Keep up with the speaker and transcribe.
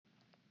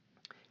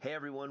Hey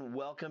everyone,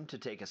 welcome to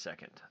Take a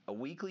Second, a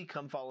weekly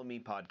Come Follow Me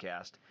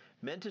podcast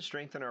meant to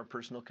strengthen our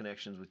personal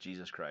connections with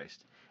Jesus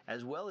Christ,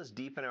 as well as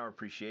deepen our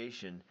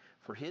appreciation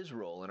for His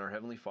role in our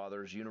Heavenly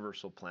Father's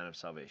universal plan of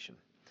salvation.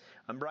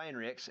 I'm Brian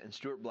Ricks, and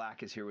Stuart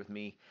Black is here with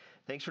me.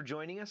 Thanks for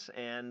joining us,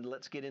 and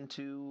let's get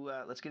into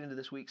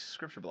this week's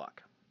scripture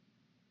block.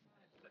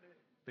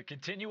 The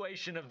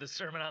continuation of the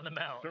Sermon on the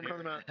Mount. Sermon on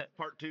the Mount,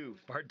 part 2.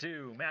 Part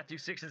 2, Matthew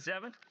 6 and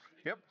 7?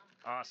 Yep.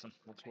 Awesome.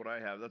 That's what I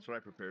have. That's what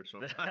I prepared. So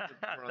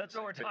that's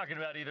what we're talking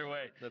about either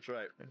way. That's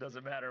right. It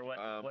doesn't matter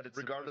what it's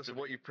regardless of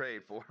what you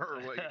prayed for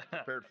or what you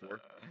prepared for.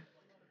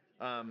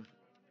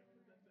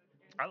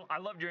 I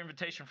loved your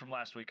invitation from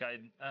last week.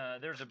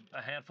 There's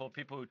a handful of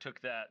people who took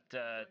that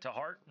to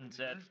heart and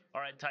said,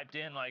 all right, typed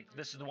in, like,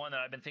 this is the one that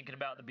I've been thinking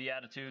about, the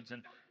Beatitudes.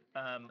 And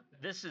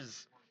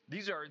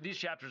these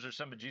chapters are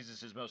some of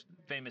Jesus' most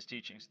famous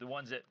teachings, the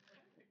ones that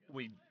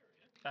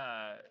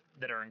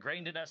that are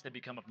ingrained in us, that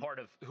become a part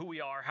of who we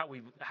are,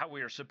 how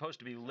we are supposed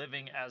to be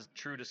living as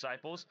true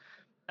disciples.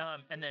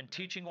 And then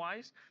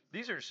teaching-wise,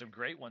 these are some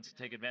great ones to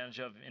take advantage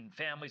of in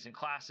families and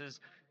classes,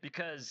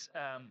 because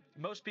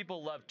most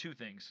people love two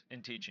things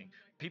in teaching.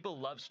 People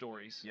love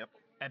stories, Yep,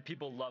 and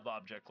people love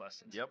object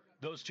lessons. Yep.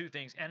 Those two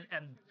things.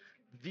 And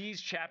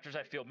these chapters,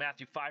 I feel,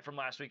 Matthew 5 from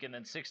last week and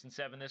then 6 and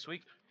 7 this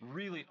week,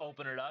 really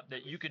open it up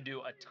that you can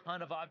do a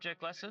ton of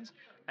object lessons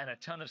and a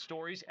ton of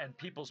stories and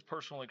people's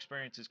personal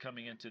experiences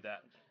coming into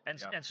that. And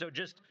so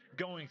just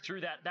going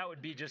through that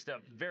would be just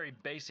a very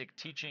basic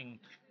teaching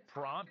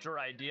prompt or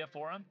idea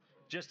for them,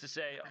 just to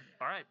say,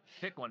 all right,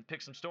 pick one,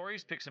 pick some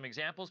stories, pick some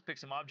examples, pick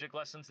some object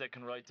lessons that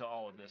can relate to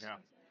all of this.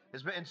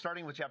 Yeah. And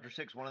starting with chapter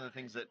 6, one of the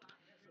things that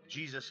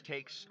Jesus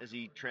takes as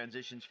he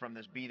transitions from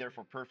this be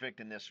therefore perfect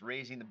and this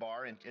raising the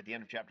bar at the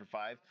end of chapter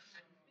 5,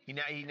 he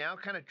now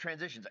kind of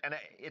transitions. And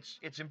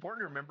it's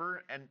important to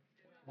remember, and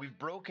we've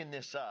broken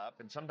this up,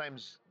 and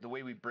sometimes the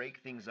way we break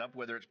things up,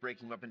 whether it's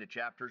breaking them up into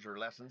chapters or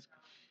lessons,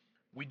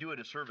 we do it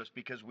a service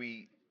because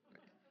we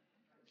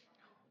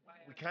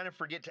kind of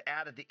forget to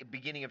add at the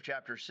beginning of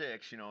chapter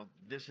 6,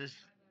 this is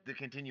the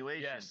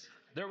continuation. Yes.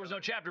 There was no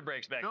chapter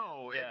breaks back then.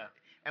 No. Yeah.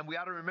 And we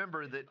ought to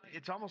remember that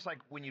it's almost like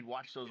when you'd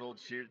watch those old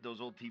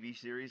TV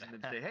series and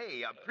then say,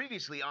 hey,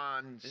 previously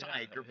on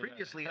Psych or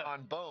previously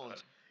on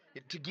Bones,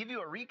 to give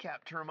you a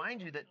recap, to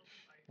remind you that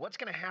what's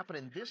going to happen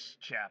in this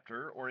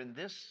chapter or in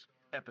this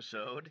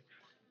episode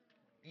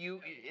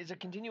is a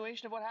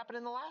continuation of what happened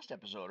in the last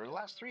episode or the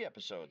last 3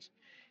 episodes.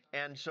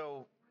 And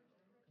so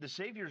the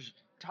Savior's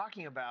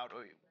talking about,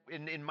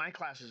 in my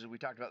classes, we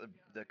talked about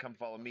the Come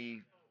Follow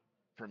Me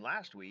from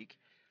last week.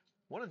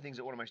 One of the things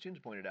that one of my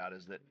students pointed out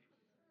is that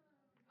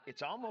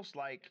it's almost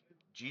like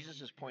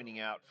Jesus is pointing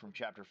out from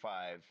chapter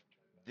 5,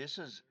 this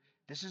is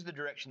the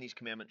direction these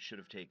commandments should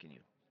have taken you.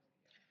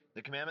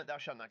 The commandment, thou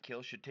shalt not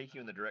kill, should take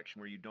you in the direction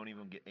where you don't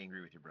even get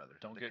angry with your brother.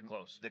 Don't get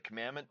close. The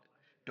commandment,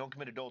 don't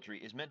commit adultery,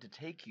 is meant to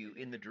take you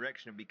in the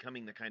direction of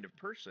becoming the kind of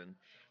person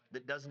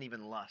that doesn't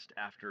even lust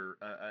after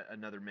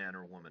another man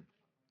or woman.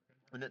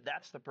 And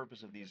that's the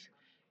purpose of these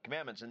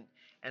commandments.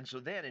 And so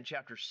then in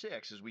chapter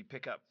 6, as we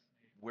pick up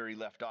where he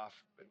left off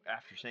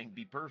after saying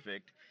be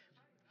perfect,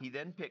 he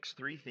then picks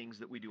 3 things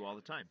that we do all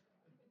the time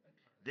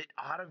that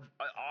ought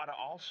to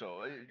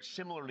also,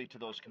 similarly to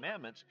those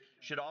commandments,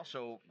 should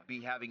also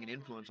be having an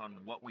influence on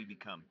what we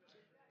become.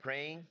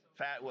 Praying,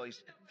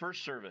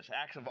 first service,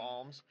 acts of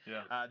alms.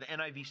 Yeah. The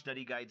NIV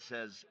study guide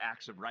says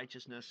acts of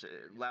righteousness.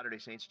 Latter-day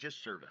Saints,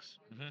 just service.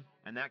 Mm-hmm.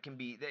 And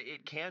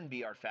it can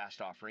be our fast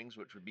offerings,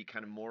 which would be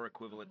kind of more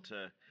equivalent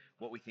to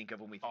what we think of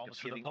when we think alms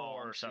of giving for the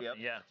poor alms. or something.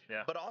 Yep.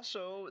 Yeah. But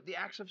also the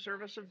acts of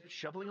service of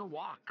shoveling a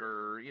walk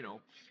or,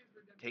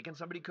 taking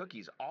somebody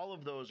cookies. All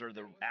of those are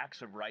the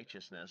acts of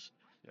righteousness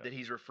that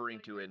he's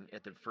referring to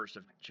at the first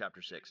of chapter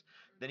 6.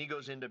 Then he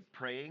goes into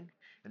praying,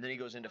 and then he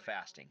goes into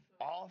fasting.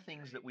 All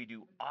things that we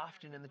do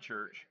often in the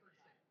church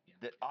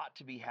that ought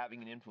to be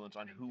having an influence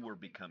on who we're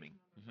becoming.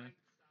 Mm-hmm.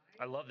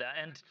 I love that.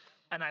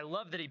 And I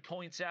love that he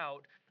points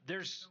out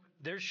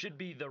there should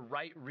be the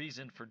right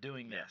reason for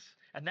doing this. Yes.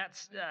 And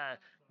that's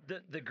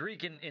the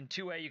Greek in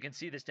 2a, you can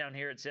see this down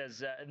here. It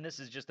says, and this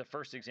is just the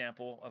first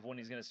example of when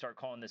he's going to start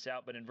calling this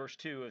out, but in verse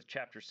 2 of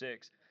chapter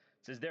 6,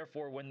 it says,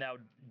 therefore, when thou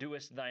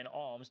doest thine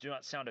alms, do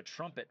not sound a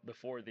trumpet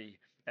before thee,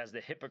 as the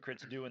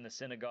hypocrites do in the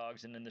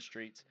synagogues and in the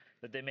streets,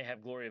 that they may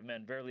have glory of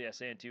men. Verily I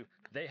say unto you,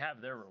 they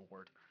have their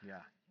reward. Yeah.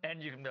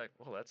 And you can be like,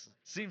 well, that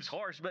seems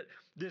harsh, but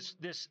this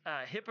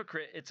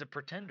hypocrite, it's a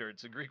pretender.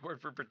 It's a Greek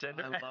word for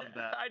pretender. I love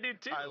that. I do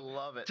too. I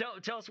love it.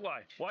 Tell us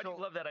why. Why do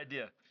you love that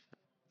idea?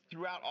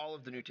 Throughout all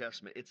of the New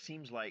Testament, it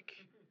seems like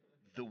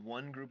the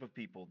one group of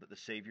people that the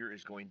Savior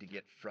is going to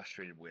get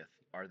frustrated with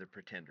are the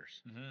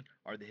pretenders,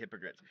 are the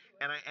hypocrites.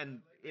 And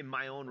in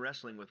my own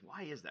wrestling with,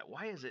 why is that?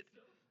 Why is it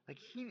like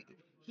he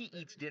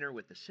eats dinner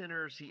with the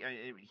sinners?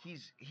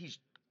 He's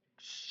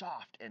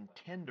soft and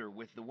tender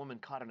with the woman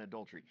caught in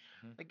adultery.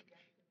 Like,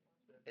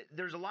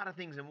 there's a lot of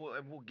things, and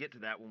we'll get to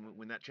that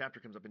when that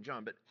chapter comes up in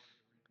John. But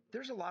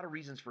there's a lot of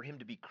reasons for him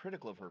to be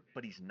critical of her,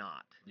 but he's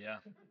not. Yeah.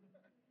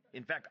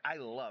 In fact, I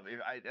love,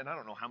 and I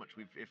don't know how much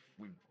if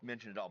we've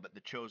mentioned it all, but the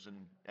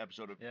Chosen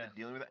episode of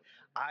dealing with that,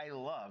 I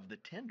love the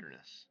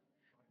tenderness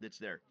that's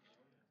there.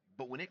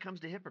 But when it comes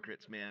to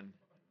hypocrites, man,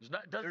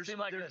 Doesn't seem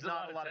like there's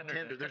not a lot of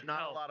tender. There's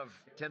not a lot of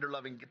tender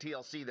loving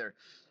TLC there.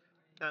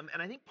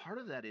 And I think part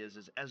of that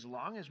is as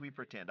long as we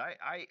pretend.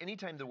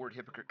 Anytime the word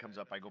hypocrite comes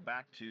up, I go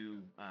back to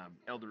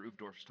Elder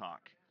Uchtdorf's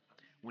talk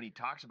when he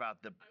talks about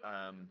the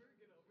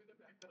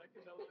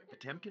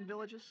Potemkin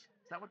villages.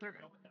 Is that what they're?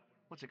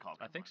 What's it called?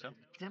 I think so.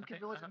 Potemkin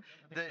village.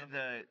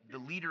 The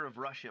leader of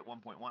Russia at one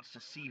point wants to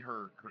see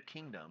her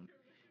kingdom,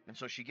 and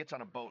so she gets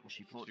on a boat and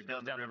she floats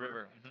down the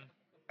river.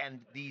 And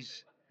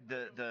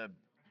the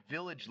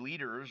village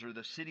leaders or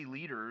the city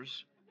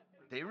leaders,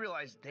 they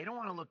realize they don't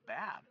want to look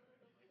bad.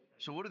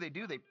 So what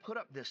do? They put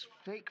up this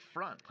fake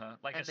front.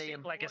 Like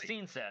a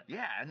scene set.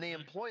 Yeah, and they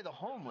employ the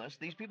homeless,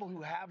 these people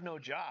who have no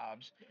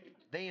jobs,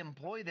 they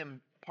employ them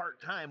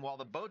part-time while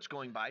the boat's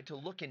going by to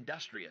look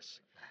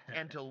industrious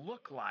and to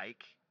look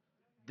like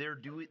they're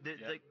doing,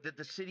 that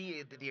the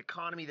city, the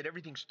economy, that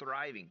everything's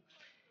thriving.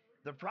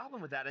 The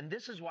problem with that, and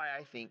this is why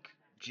I think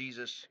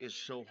Jesus is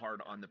so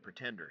hard on the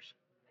pretenders.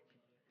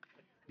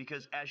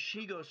 Because as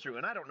she goes through,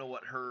 and I don't know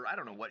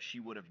what she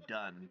would have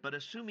done, but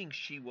assuming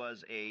she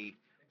was a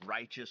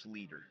righteous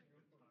leader,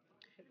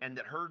 and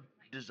that her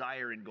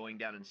desire in going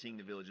down and seeing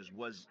the villages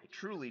was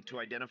truly to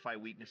identify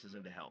weaknesses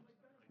and to help,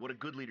 what a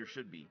good leader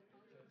should be.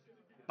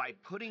 By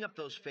putting up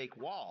those fake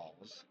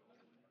walls,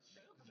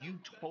 you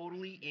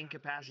totally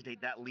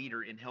incapacitate that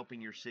leader in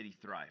helping your city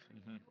thrive.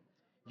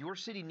 Your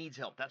city needs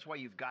help. That's why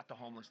you've got the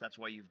homeless. That's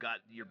why you've got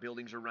your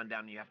buildings are run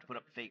down and you have to put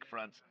up fake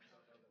fronts.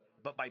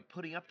 But by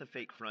putting up the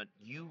fake front,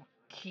 you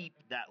keep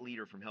that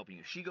leader from helping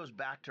you. She goes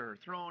back to her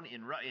throne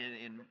in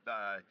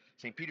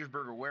St.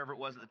 Petersburg or wherever it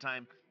was at the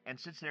time and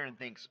sits there and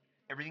thinks,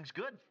 everything's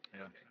good.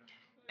 Yeah.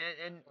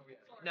 And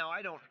now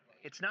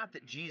it's not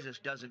that Jesus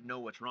doesn't know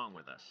what's wrong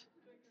with us.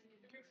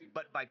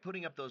 But by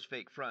putting up those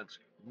fake fronts,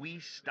 we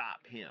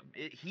stop him.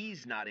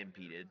 He's not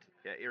impeded,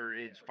 or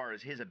as far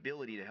as his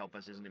ability to help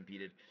us isn't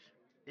impeded,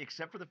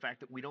 except for the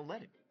fact that we don't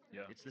let him.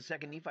 Yeah. It's the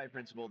second Nephi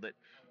principle that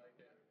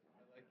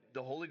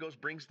the Holy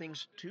Ghost brings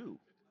things to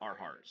our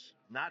hearts,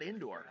 not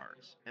into our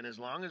hearts. And as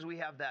long as we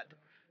have that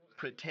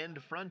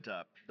pretend front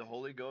up, the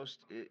Holy Ghost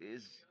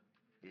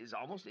is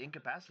almost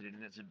incapacitated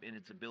in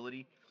its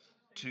ability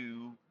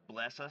to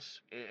bless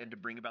us and to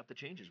bring about the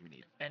changes we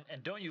need.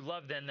 And don't you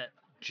love then that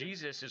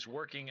Jesus is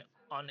working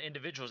on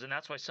individuals, and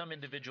that's why some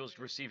individuals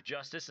receive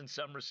justice and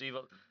some receive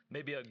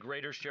maybe a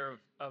greater share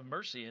of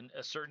mercy in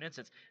a certain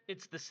instance.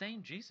 It's the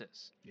same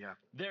Jesus. Yeah.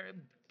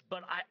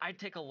 But I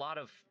take a lot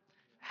of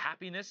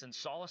happiness and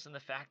solace in the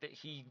fact that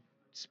he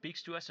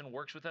speaks to us and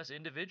works with us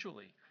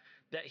individually,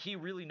 that he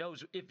really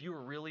knows if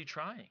you're really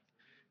trying.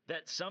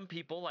 That some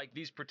people, like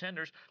these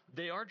pretenders,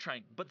 they are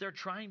trying, but they're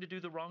trying to do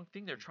the wrong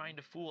thing. They're trying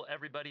to fool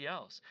everybody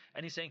else.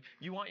 And he's saying,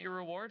 you want your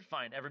reward?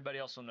 Fine. Everybody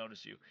else will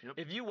notice you. Yep.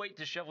 If you wait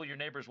to shovel your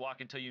neighbor's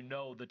walk until you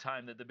know the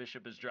time that the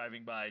bishop is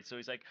driving by. So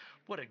he's like,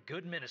 what a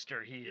good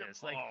minister he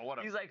is. Like,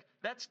 he's like,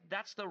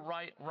 that's the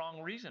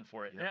wrong reason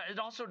for it. Yep. Now, it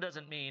also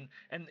doesn't mean,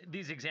 and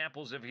these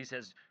examples of he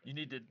says, you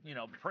need to,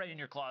 pray in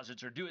your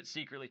closets or do it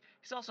secretly.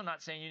 He's also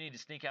not saying you need to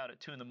sneak out at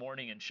 2 a.m.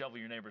 and shovel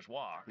your neighbor's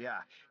walk. Yeah.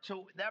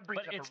 So that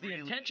brings up it's the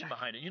intention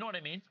behind it. You know what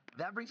I mean?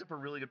 That brings up a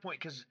really good point,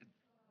 because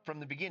from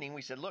the beginning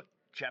we said, look,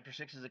 chapter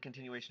 6 is a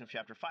continuation of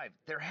chapter 5.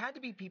 There had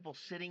to be people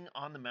sitting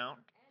on the mount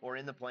or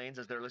in the plains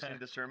as they're listening to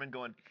the sermon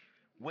going,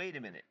 wait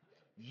a minute.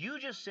 You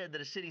just said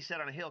that a city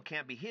set on a hill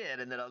can't be hid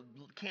and that a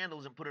candle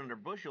isn't put under a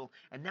bushel,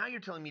 and now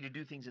you're telling me to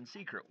do things in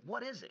secret.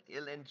 What is it?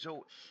 And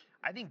so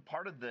I think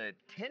part of the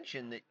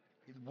tension that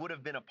would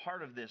have been a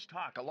part of this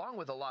talk, along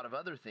with a lot of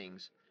other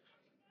things,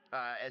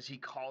 as he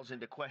calls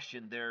into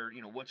question their,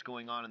 what's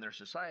going on in their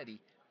society,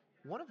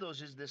 one of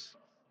those is this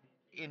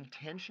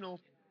intentional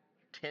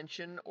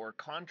tension or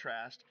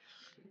contrast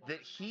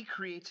that he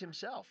creates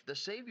himself. The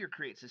Savior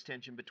creates this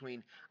tension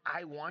between,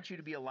 I want you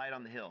to be a light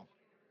on the hill.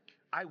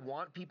 I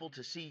want people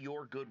to see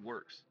your good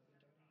works.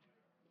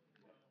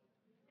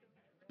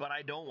 But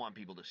I don't want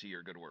people to see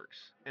your good works.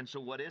 And so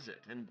what is it?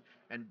 And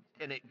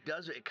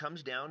it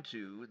comes down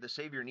to the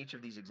Savior in each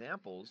of these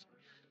examples.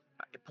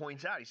 It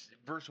points out,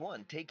 verse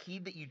 1, take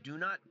heed that you do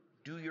not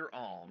do your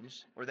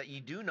alms, or that ye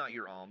do not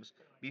your alms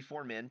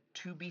before men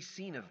to be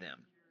seen of them.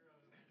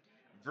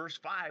 Verse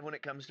 5, when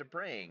it comes to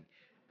praying,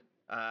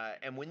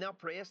 and when thou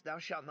prayest, thou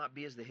shalt not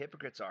be as the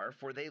hypocrites are,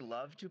 for they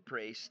love to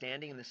pray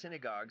standing in the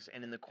synagogues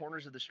and in the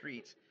corners of the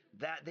streets,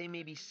 that they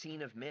may be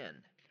seen of men.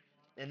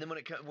 And then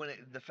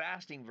the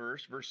fasting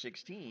verse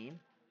 16,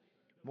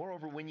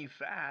 moreover, when you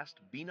fast,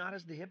 be not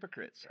as the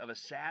hypocrites of a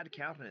sad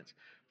countenance,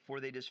 for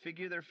they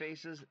disfigure their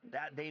faces,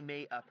 that they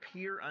may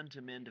appear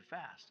unto men to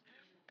fast.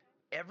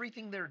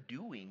 Everything they're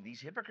doing, these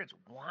hypocrites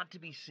want to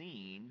be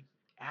seen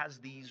as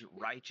these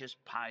righteous,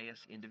 pious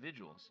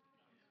individuals.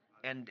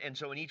 And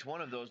so in each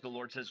one of those, the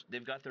Lord says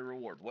they've got their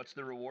reward. What's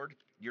the reward?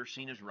 You're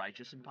seen as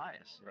righteous and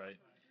pious.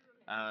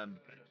 Right.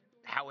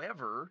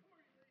 However,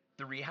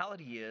 the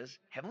reality is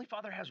Heavenly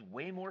Father has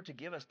way more to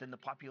give us than the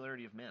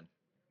popularity of men.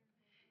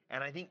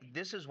 And I think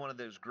this is one of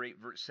those great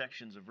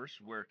sections of verses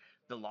where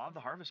the law of the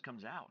harvest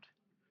comes out.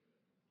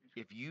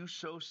 If you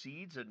sow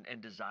seeds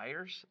and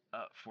desires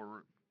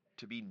for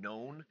to be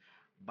known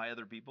by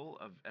other people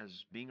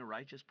as being a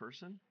righteous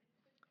person,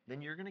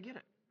 then you're going to get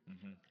it.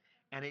 Mm-hmm.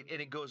 And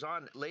it goes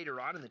on later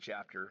on in the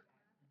chapter.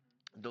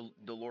 The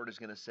Lord is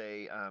going to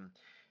say,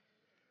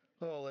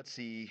 let's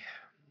see.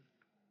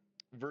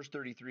 Verse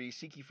 33,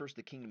 seek ye first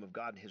the kingdom of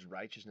God and his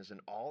righteousness, and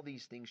all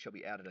these things shall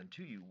be added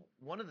unto you.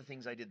 One of the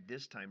things I did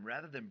this time,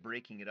 rather than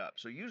breaking it up,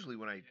 so usually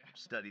when I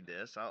study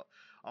this,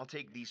 I'll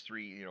take these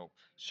three,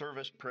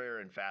 service, prayer,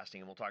 and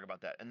fasting, and we'll talk about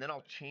that. And then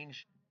I'll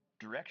change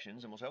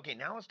directions, and we'll say, okay,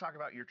 now let's talk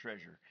about your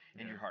treasure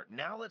and your heart.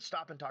 Now let's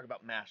stop and talk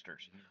about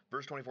masters. Mm-hmm.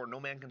 Verse 24,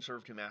 no man can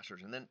serve two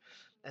masters.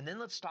 And then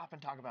let's stop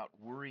and talk about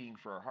worrying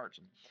for our hearts.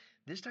 And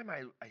this time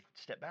I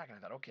stepped back and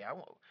I thought, okay,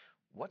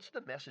 what's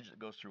the message that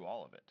goes through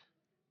all of it?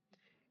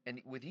 And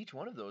with each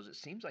one of those, it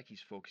seems like he's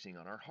focusing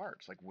on our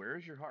hearts. Like, where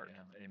is your heart?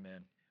 Yeah,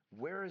 amen.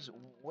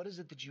 What is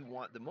it that you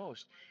want the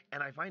most?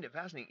 And I find it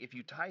fascinating. If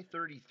you tie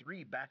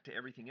 33 back to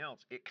everything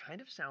else, it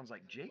kind of sounds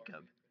like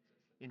Jacob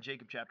in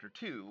Jacob chapter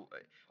 2,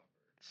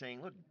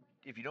 saying, look,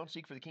 if you don't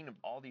seek for the kingdom,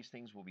 all these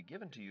things will be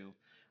given to you.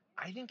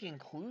 I think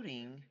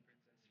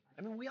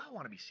we all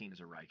want to be seen as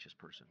a righteous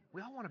person.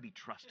 We all want to be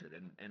trusted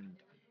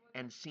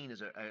and seen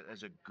as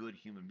a good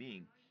human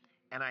being.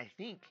 And I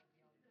think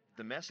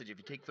the message, if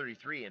you take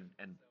 33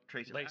 and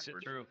trace it Lace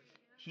backwards, it through.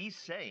 he's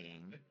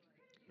saying,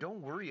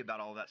 don't worry about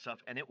all that stuff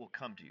and it will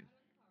come to you.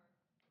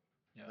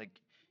 Yeah. Like,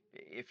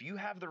 if you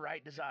have the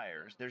right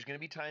desires, there's going to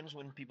be times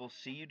when people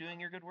see you doing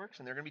your good works,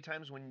 and there are going to be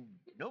times when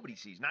nobody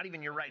sees, not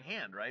even your right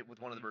hand, right?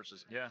 With one of the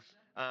verses. Yeah.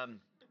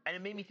 And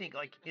it made me think,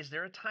 like, is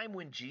there a time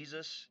when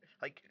Jesus,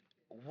 like,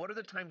 what are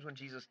the times when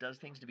Jesus does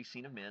things to be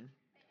seen of men?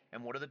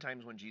 And what are the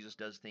times when Jesus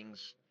does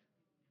things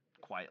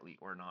quietly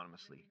or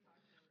anonymously?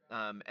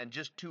 And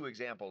just two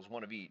examples,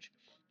 one of each.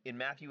 In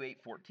Matthew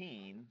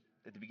 8:14,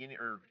 at the beginning,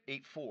 or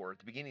 8:4, at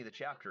the beginning of the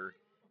chapter,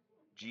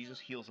 Jesus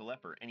heals a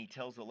leper, and he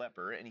tells the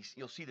leper, and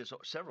you'll see this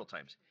several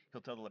times.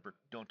 He'll tell the leper,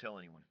 "Don't tell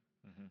anyone."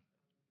 Mm-hmm.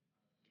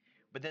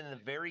 But then in the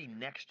very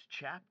next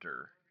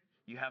chapter,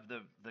 you have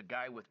the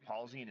guy with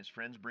palsy, and his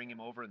friends bring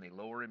him over, and they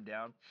lower him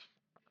down,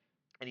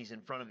 and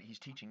he's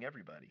teaching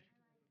everybody.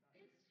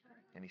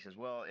 And he says,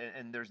 well,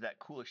 and there's that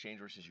cool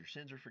exchange where he says, your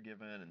sins are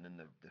forgiven, and then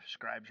the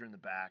scribes are in the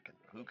back, and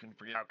who can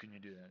forgive? How can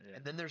you do that? Yeah.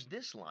 And then there's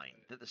this line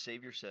that the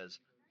Savior says,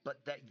 but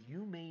that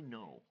you may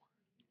know.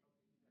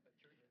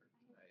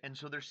 And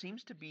so there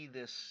seems to be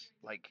this,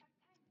 like,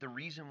 the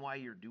reason why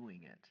you're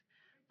doing it.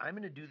 I'm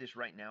going to do this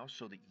right now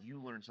so that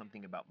you learn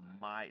something about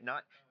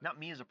not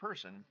me as a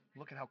person,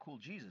 look at how cool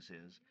Jesus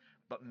is,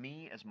 but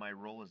me as my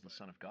role as the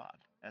Son of God,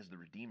 as the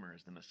Redeemer,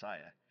 as the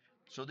Messiah,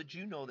 so that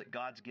you know that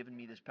God's given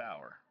me this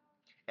power.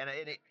 And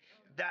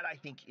that I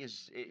think it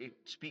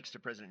speaks to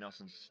President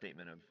Nelson's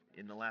statement of,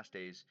 in the last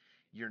days,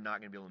 you're not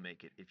going to be able to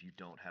make it if you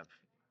don't have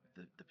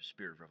the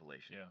spirit of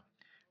revelation. Yeah.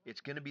 It's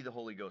going to be the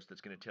Holy Ghost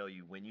that's going to tell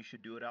you when you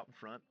should do it out in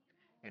front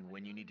and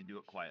when you need to do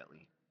it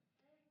quietly.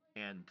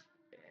 And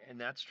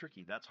that's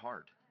tricky. That's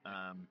hard.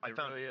 I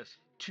found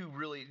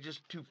really is.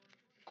 two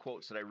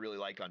quotes that I really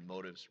like on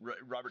motives.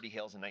 Robert D.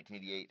 Hales in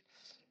 1988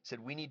 said,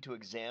 we need to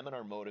examine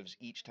our motives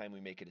each time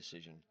we make a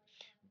decision.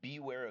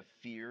 Beware of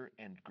fear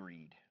and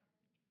greed.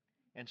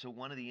 And so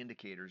one of the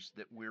indicators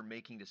that we're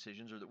making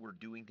decisions or that we're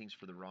doing things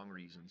for the wrong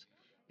reasons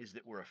is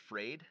that we're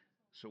afraid.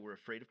 So we're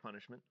afraid of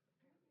punishment,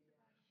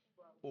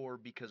 or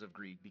because of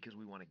greed, because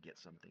we want to get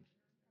something.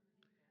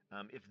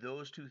 If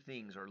those two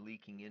things are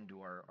leaking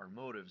into our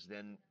motives,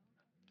 then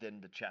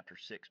the chapter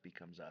 6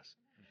 becomes us.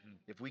 Mm-hmm.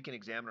 If we can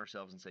examine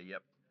ourselves and say,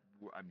 yep,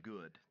 I'm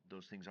good,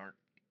 those things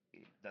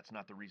that's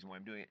not the reason why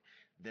I'm doing it,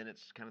 then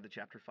it's kind of the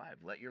chapter 5.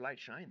 Let your light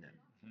shine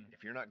then. Mm-hmm.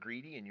 If you're not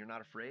greedy and you're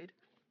not afraid,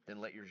 then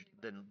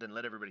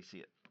let everybody see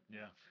it.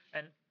 Yeah.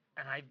 And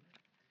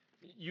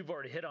you've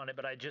already hit on it,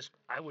 but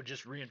I would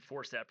just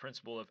reinforce that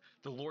principle of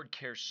the Lord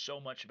cares so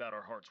much about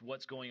our hearts,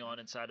 what's going on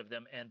inside of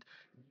them, and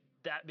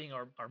that being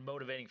our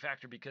motivating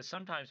factor, because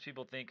sometimes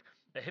people think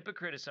a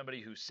hypocrite is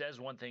somebody who says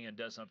one thing and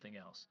does something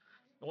else.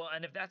 Well,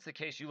 and if that's the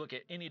case, you look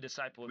at any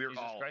disciple of Jesus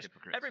Christ,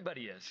 hypocrites.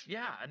 Everybody is.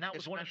 Yeah, and that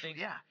was one of the things.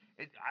 Yeah,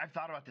 I've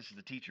thought about this as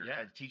a teacher.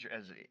 Yeah.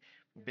 As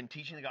been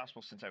teaching the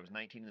gospel since I was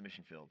 19 in the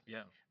mission field.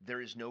 Yeah. There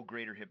is no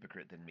greater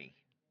hypocrite than me,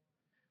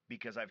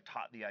 because I've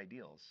taught the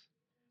ideals,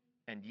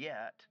 and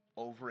yet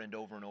over and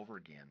over and over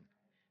again,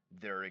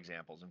 there are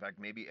examples. In fact,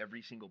 maybe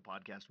every single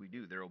podcast we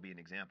do, there will be an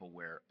example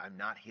where I'm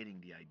not hitting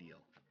the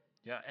ideal.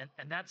 Yeah,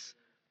 and that's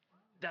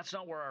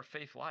not where our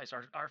faith lies.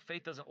 Our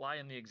faith doesn't lie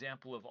in the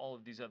example of all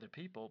of these other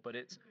people, but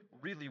it's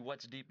really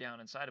what's deep down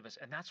inside of us.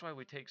 And that's why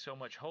we take so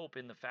much hope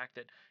in the fact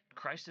that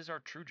Christ is our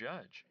true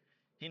judge.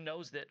 He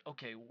knows that,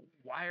 okay,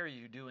 why are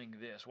you doing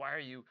this? Why are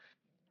you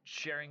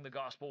sharing the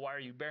gospel? Why are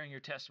you bearing your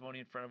testimony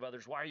in front of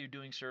others? Why are you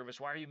doing service?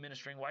 Why are you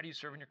ministering? Why do you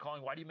serve in your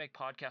calling? Why do you make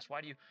podcasts? Why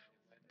do you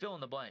fill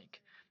in the blank?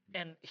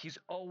 And he's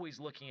always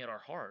looking at our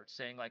hearts,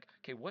 saying like,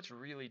 okay, what's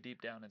really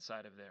deep down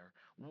inside of there?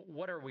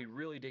 What are we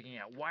really digging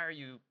at? Why are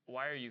you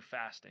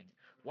fasting?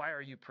 Why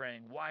are you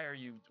praying? Why are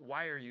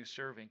you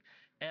serving?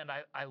 And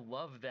I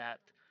love that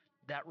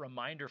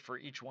reminder for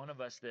each one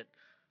of us that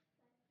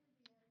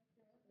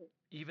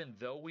even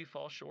though we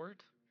fall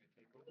short,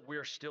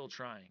 we're still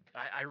trying.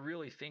 I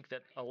really think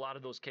that a lot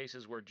of those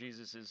cases where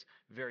Jesus is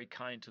very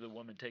kind to the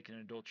woman taken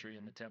in adultery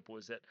in the temple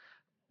is that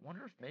I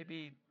wonder if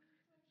maybe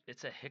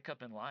it's a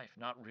hiccup in life,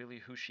 not really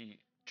who she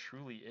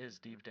truly is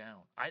deep down.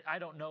 I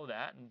don't know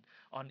that and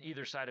on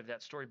either side of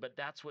that story, but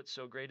that's what's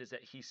so great is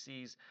that he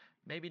sees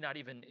maybe not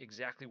even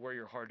exactly where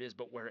your heart is,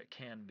 but where it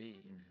can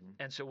be.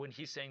 Mm-hmm. And so when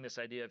he's saying this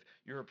idea of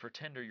you're a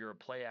pretender, you're a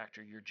play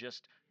actor, you're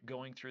just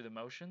going through the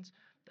motions,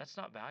 that's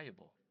not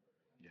valuable.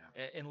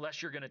 Yeah.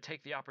 Unless you're going to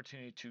take the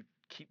opportunity to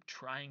keep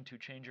trying to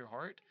change your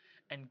heart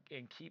and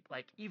keep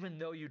like even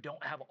though you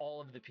don't have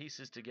all of the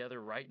pieces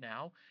together right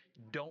now,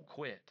 don't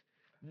quit.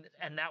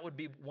 And that would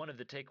be one of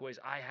the takeaways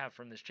I have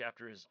from this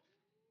chapter is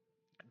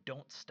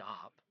don't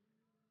stop.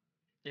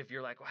 If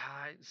you're like, well,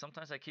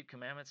 sometimes I keep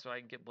commandments so I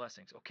can get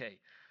blessings. Okay,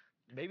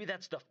 maybe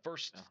that's the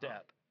first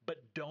step, but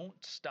don't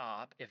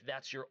stop if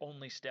that's your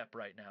only step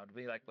right now. To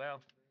be like,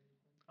 well,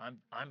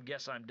 I'm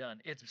guess I'm done.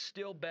 It's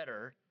still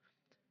better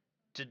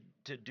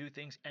to do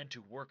things and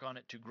to work on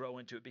it, to grow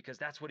into it, because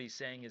that's what he's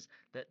saying is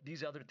that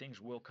these other things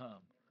will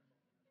come.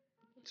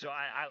 So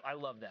I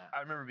love that. I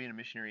remember being a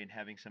missionary and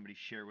having somebody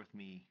share with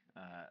me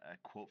a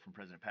quote from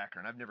President Packer,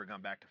 and I've never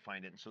gone back to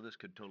find it, and so this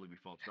could totally be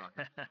false doc.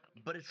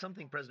 But it's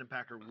something President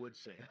Packer would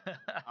say.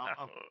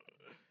 I'll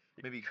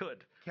maybe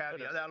could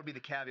caveat. That'll be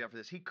the caveat for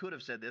this. He could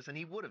have said this, and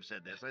he would have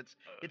said this.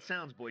 It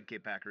sounds Boyd K.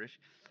 Packerish,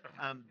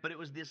 but it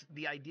was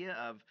the idea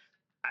of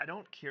I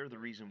don't care the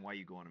reason why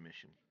you go on a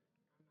mission.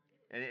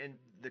 And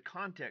the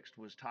context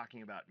was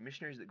talking about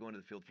missionaries that go into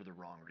the field for the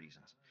wrong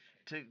reasons,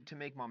 to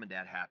make mom and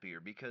dad happy,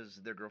 or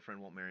because their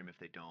girlfriend won't marry them if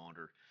they don't,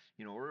 or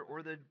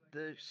or the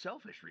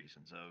selfish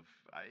reasons of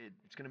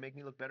it's going to make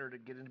me look better to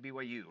get into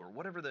BYU, or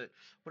whatever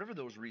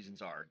those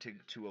reasons are,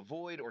 to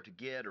avoid or to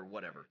get or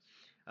whatever.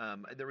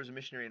 There was a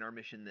missionary in our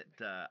mission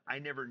that I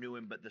never knew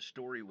him, but the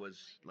story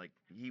was like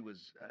he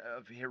was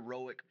of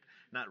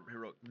not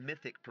heroic,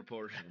 mythic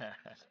proportions.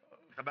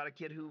 About a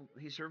kid who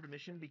he served a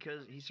mission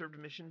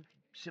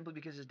simply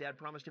because his dad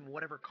promised him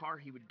whatever car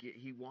he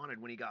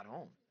wanted when he got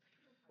home.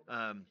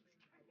 Um,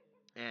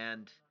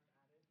 and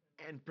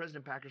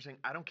President Packer saying,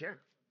 I don't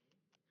care.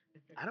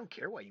 I don't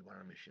care why you went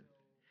on a mission.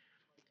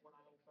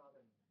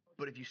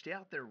 But if you stay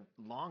out there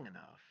long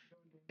enough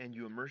and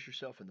you immerse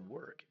yourself in the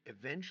work,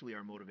 eventually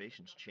our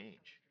motivations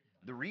change.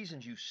 The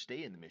reasons you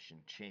stay in the mission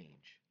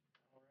change.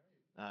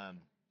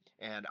 Um,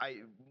 and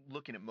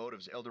looking at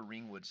motives, Elder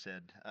Ringwood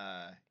said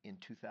in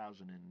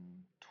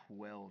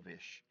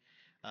 2012-ish,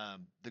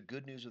 the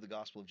good news of the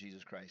gospel of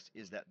Jesus Christ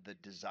is that the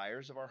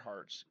desires of our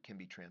hearts can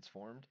be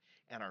transformed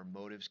and our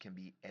motives can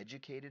be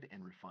educated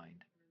and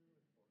refined.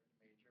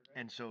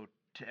 And so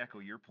to echo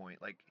your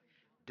point, like,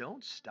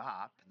 don't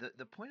stop.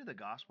 The point of the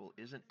gospel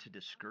isn't to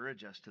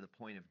discourage us to the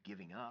point of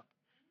giving up.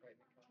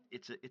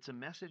 It's a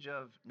message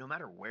of no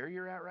matter where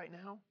you're at right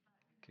now,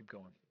 keep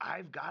going.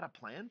 I've got a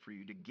plan for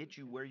you to get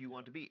you where you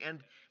want to be. And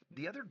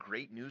the other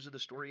great news of the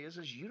story is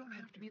you don't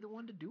have to be the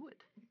one to do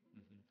it.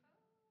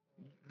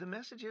 Mm-hmm. The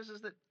message is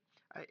that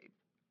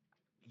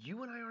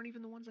you and I aren't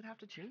even the ones that have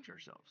to change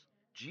ourselves.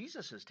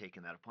 Jesus has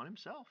taken that upon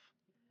himself.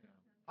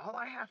 Yeah. All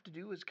I have to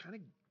do is kind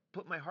of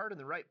put my heart in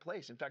the right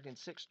place. In fact, in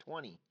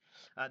 6:20,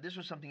 this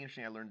was something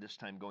interesting I learned this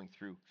time going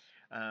through,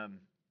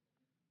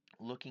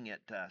 looking at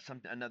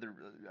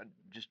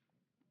just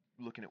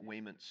looking at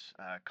Wayman's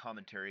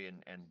commentary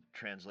and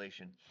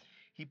translation.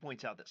 He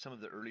points out that some of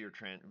the earlier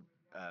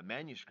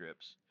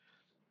manuscripts,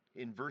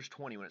 in verse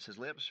 20, when it says,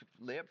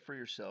 lay up for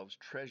yourselves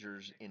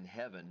treasures in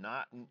heaven,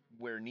 not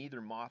where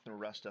neither moth nor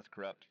rust doth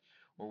corrupt,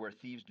 or where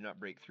thieves do not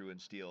break through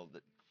and steal.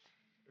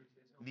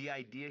 The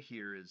idea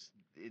here is,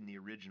 in the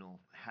original,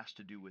 has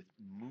to do with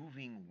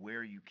moving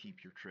where you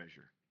keep your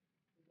treasure,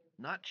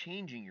 not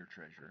changing your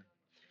treasure.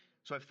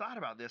 So I've thought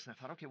about this, and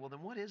I thought, okay, well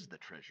then what is the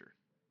treasure?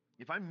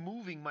 If I'm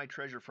moving my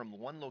treasure from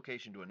one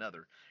location to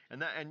another,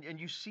 and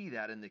you see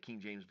that in the King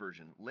James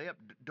Version,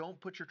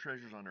 don't put your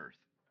treasures on earth.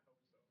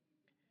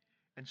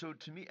 And so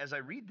to me, as I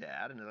read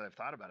that and as I've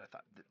thought about it, I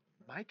thought,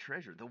 my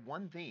treasure, the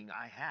one thing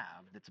I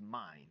have that's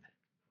mine,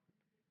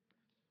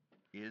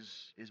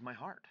 is my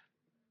heart.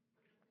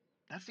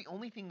 That's the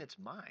only thing that's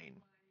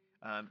mine.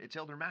 It's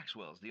Elder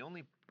Maxwell's. The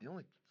only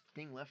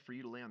thing left for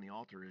you to lay on the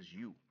altar is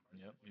you.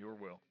 Yep, your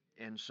will.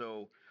 And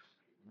so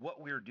what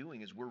we're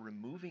doing is we're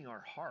removing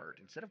our heart.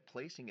 Instead of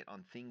placing it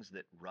on things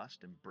that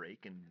rust and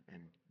break and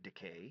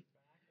decay,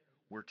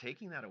 we're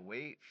taking that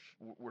away.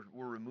 We're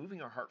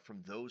removing our heart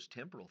from those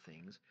temporal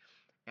things,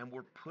 and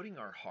we're putting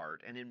our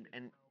heart, and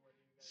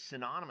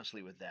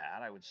synonymously with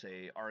that, I would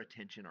say our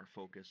attention, our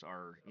focus,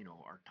 our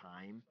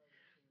time,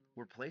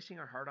 we're placing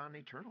our heart on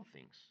eternal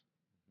things.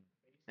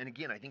 And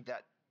again, I think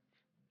that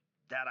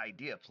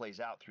idea plays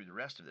out through the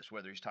rest of this,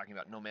 whether he's talking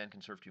about no man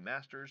can serve two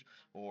masters,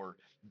 or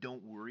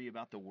don't worry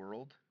about the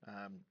world.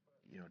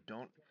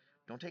 Don't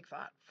take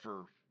thought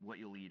for what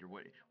you'll eat,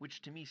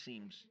 which to me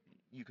seems,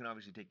 you can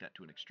obviously take that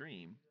to an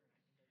extreme.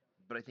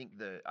 But I think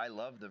I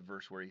love the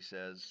verse where he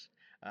says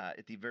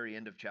at the very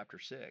end of chapter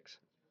 6,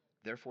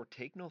 Therefore,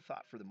 take no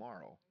thought for the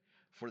morrow,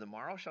 for the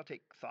morrow shall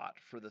take thought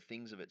for the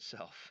things of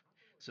itself.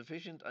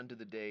 Sufficient unto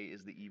the day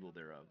is the evil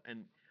thereof.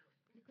 And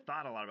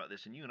thought a lot about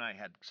this, and you and I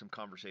had some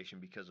conversation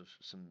because of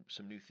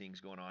some new things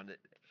going on, that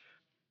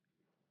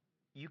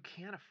you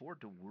can't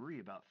afford to worry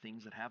about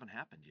things that haven't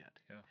happened yet.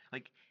 Yeah.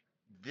 Like,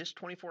 this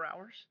 24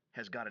 hours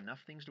has got enough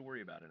things to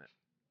worry about in it.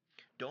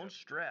 Don't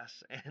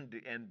stress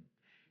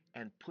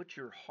and put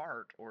your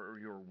heart or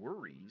your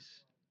worries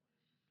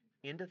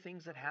into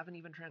things that haven't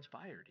even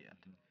transpired yet.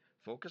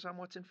 Focus on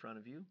what's in front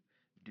of you.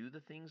 Do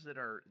the things that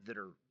are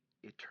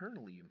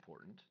eternally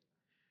important,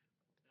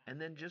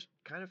 and then just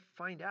kind of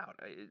find out.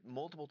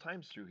 Multiple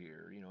times through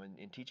here,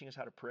 in teaching us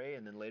how to pray,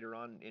 and then later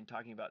on in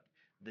talking about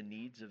the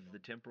needs of the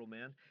temporal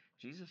man,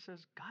 Jesus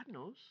says God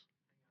knows.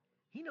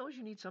 He knows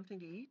you need something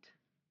to eat.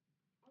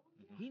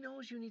 He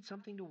knows you need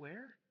something to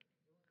wear.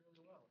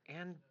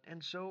 And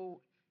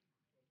so,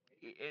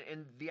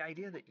 and the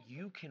idea that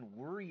you can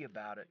worry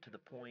about it to the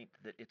point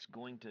that it's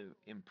going to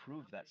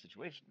improve that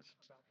situation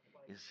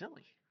is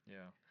silly. Yeah.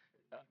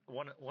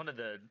 One of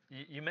the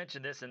you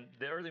mentioned this, and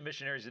the early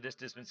missionaries of this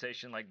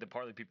dispensation, like the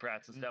Parley P.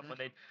 Pratts and stuff,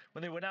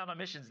 when they went out on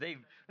missions, they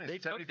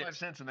took 75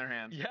 cents in their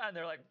hands. Yeah, and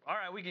they're like, all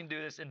right, we can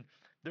do this. And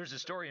there's a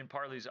story in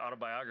Parley's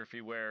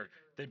autobiography where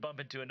they bump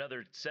into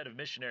another set of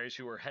missionaries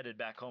who were headed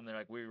back home. They're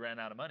like, we ran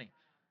out of money,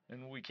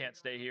 and we can't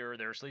stay here. Or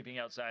they're sleeping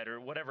outside, or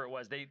whatever it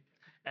was.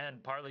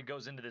 And Parley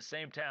goes into the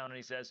same town, and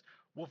he says,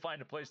 we'll find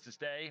a place to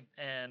stay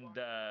and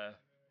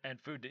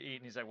food to eat.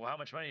 And he's like, well, how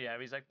much money do you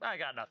have? He's like, I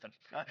got nothing.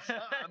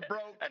 I'm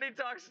broke. And he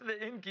talks to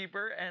the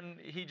innkeeper, and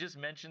he just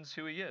mentions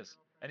who he is.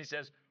 And he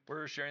says,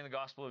 we're sharing the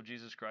gospel of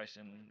Jesus Christ,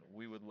 and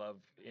we would love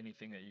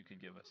anything that you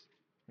could give us.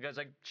 The guy's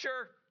like,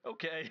 sure,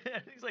 okay.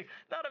 And he's like,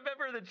 not a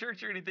member of the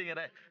church or anything. And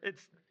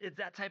it's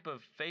that type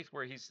of faith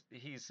where he's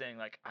saying,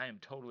 like, I am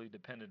totally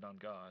dependent on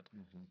God.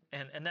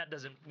 And that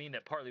doesn't mean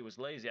that Parley was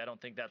lazy. I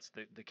don't think that's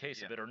the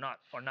case of it, or not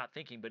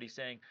thinking. But he's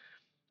saying,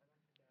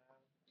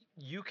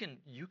 you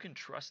can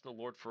trust the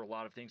Lord for a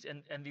lot of things.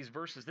 And these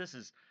verses, this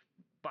is,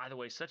 by the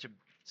way, such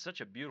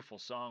a beautiful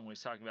song when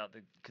he's talking about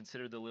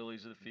consider the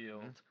lilies of the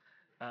field,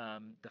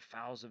 the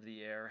fowls of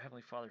the air.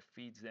 Heavenly Father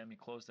feeds them, he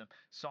clothes them.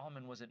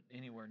 Solomon wasn't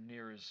anywhere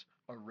near as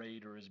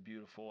arrayed or as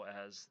beautiful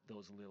as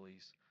those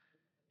lilies.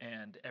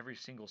 And every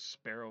single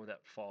sparrow that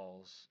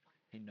falls,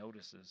 he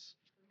notices.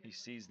 He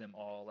sees them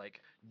all.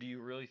 Like, do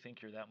you really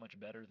think you're that much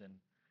better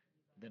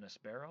than a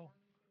sparrow?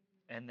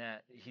 And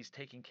that he's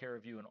taking care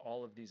of you in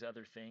all of these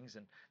other things,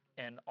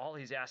 and all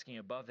he's asking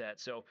above that.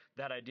 So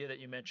that idea that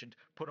you mentioned,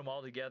 put them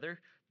all together,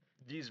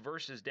 these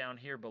verses down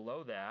here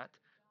below that,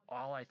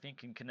 all I think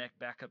can connect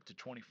back up to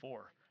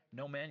 24.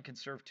 No man can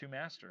serve two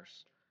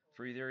masters,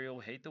 for either he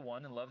will hate the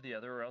one and love the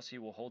other, or else he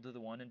will hold to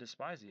the one and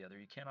despise the other.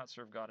 You cannot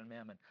serve God and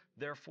mammon.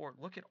 Therefore,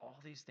 look at all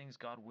these things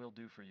God will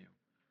do for you.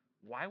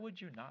 Why would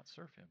you not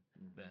serve him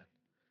then?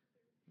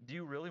 Do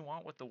you really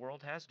want what the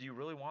world has? Do you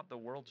really want the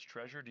world's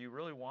treasure? Do you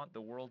really want the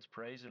world's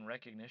praise and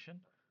recognition?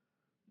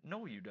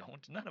 No, you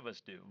don't. None of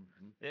us do.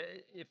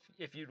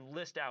 If you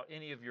list out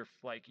any of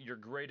your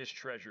greatest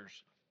treasures,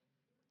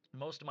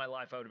 most of my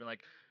life I would have been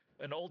like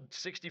an old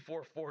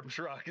 64 Ford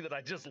truck that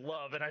I just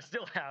love, and I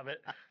still have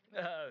it,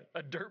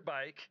 a dirt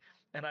bike,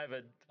 and I have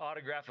an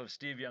autograph of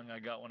Steve Young I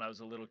got when I was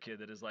a little kid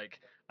that is like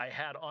I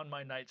had on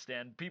my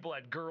nightstand. People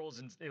had girls,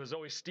 and it was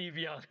always Steve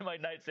Young in my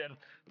nightstand,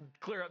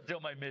 clear up till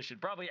my mission.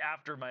 Probably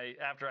after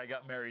I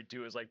got married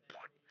too, it was like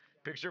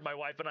picture of my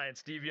wife and I and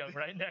Steve Young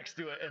right next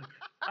to it, and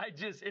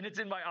and it's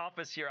in my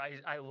office here.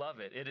 I love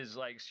it. It is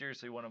like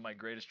seriously one of my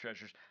greatest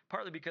treasures,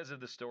 partly because of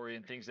the story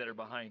and things that are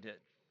behind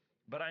it.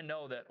 But I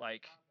know that,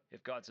 like,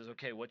 if God says,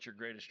 okay, what's your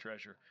greatest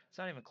treasure? It's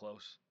not even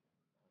close.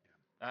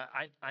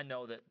 I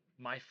know that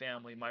my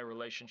family, my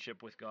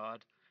relationship with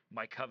God,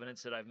 my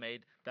covenants that I've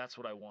made, that's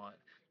what I want.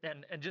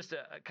 And just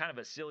a kind of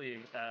a silly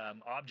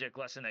object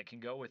lesson that can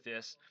go with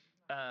this.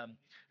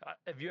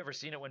 Have you ever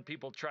seen it when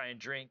people try and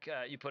drink?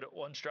 You put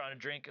one straw in a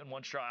drink and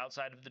one straw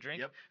outside of the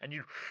drink, and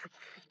you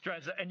try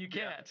and you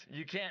can't.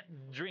 You can't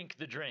drink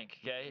the drink,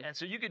 okay? And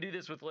so you could do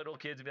this with little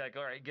kids and be like,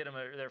 all right, get them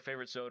their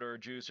favorite soda or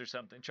juice or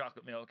something,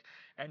 chocolate milk,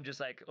 and just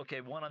like, okay,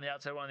 one on the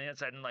outside, one on the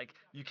inside, and like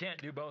you can't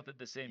do both at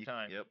the same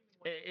time.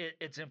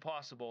 It's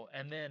impossible.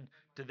 And then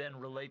to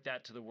relate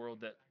that to the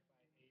world, that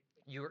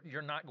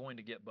you're not going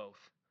to get both.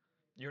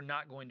 You're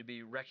not going to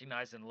be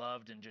recognized and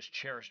loved and just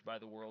cherished by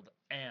the world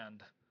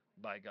and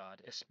by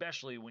God,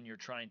 especially when you're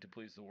trying to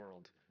please the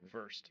world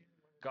first.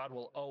 God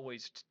will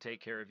always take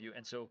care of you.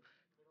 And so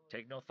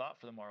take no thought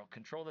for the morrow.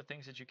 Control the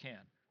things that you can.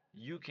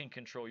 You can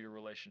control your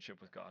relationship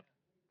with God.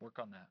 Work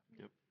on that.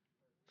 Yep.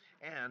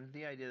 And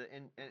the idea that,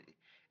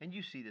 and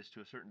you see this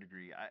to a certain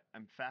degree,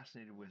 I'm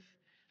fascinated with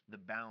the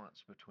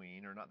balance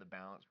between, or not the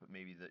balance, but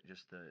maybe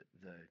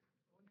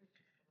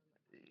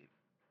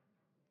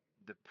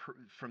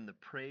from the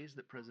praise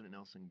that President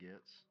Nelson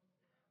gets.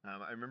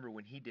 I remember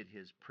when he did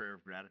his prayer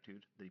of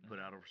gratitude that he put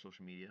out over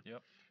social media.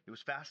 Yep. It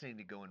was fascinating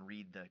to go and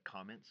read the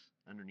comments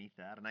underneath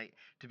that. And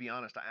to be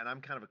honest, I'm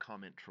kind of a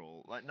comment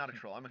troll. Not a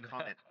troll. I'm a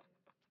comment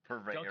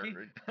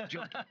purveyor.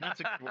 Junkie.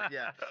 That's a good word.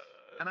 Yeah.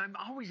 And I'm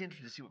always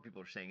interested to see what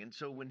people are saying. And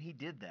so when he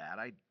did that,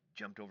 I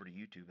jumped over to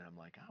YouTube and I'm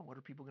like, oh, what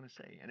are people going to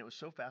say? And it was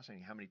so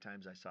fascinating how many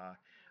times I saw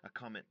a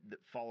comment that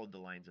followed the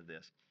lines of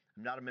this.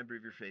 I'm not a member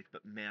of your faith,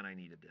 but man, I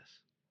needed this.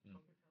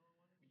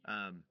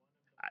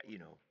 You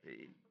know,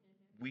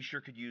 we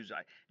sure could use.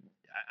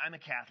 I'm a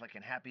Catholic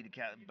and happy to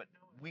Catholic, but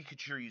we could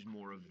sure use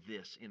more of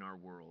this in our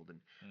world.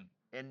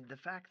 And the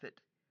fact that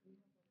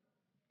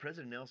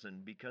President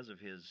Nelson, because of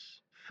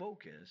his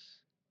focus,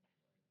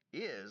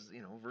 is,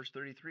 you know, verse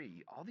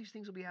 33, all these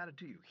things will be added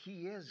to you.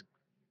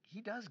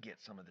 He does get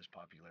some of this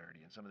popularity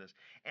and some of this,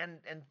 and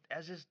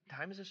as his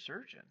time as a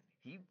surgeon,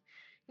 he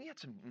had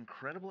some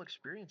incredible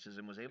experiences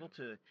and was able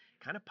to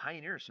kind of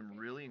pioneer some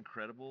really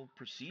incredible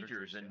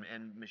procedures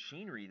and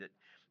machinery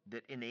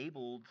that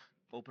enabled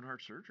open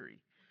heart surgery.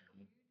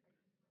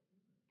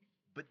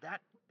 But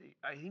that,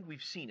 I think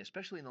we've seen,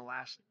 especially in the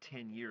last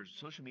 10 years,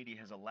 social media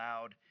has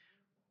allowed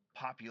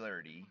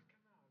popularity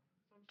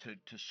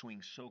to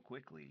swing so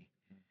quickly.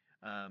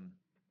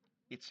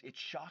 It's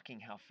shocking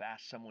how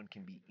fast someone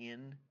can be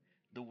in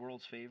the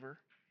world's favor,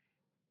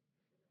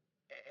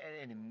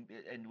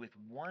 and with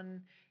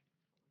one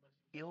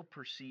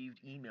ill-perceived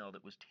email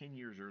that was 10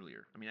 years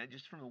earlier. I mean,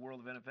 just from the world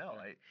of NFL,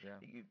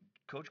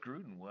 Coach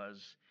Gruden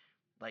was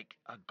like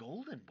a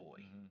golden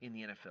boy in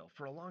the NFL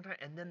for a long time,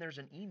 and then there's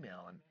an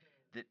email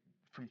that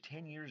from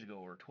 10 years ago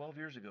or 12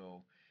 years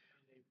ago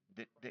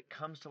that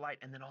comes to light,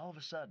 and then all of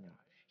a sudden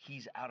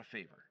he's out of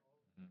favor.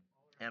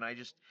 And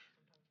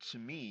to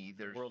me,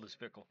 the world is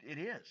fickle. It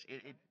is.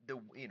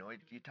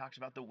 It talks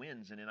about the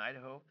winds, and in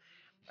Idaho,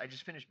 I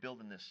just finished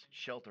building this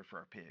shelter for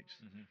our pigs,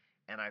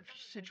 and I've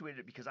situated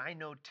it because I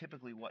know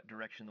typically what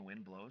direction the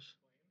wind blows.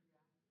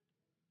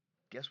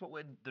 Guess what?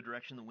 When the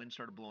direction the wind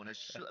started blowing,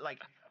 it's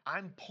like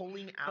I'm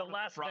pulling out the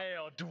last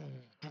nail.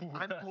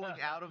 I'm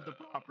pulling out of the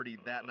property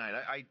that night.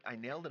 I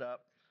nailed it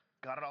up,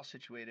 got it all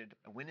situated.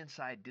 I went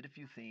inside, did a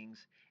few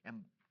things,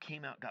 and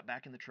came out, got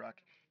back in the truck,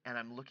 and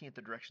I'm looking at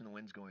the direction the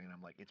wind's going, and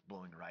I'm like, it's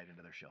blowing right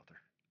into their shelter.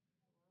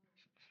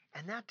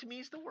 And that to me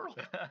is the world.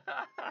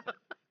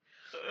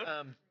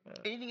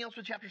 Anything else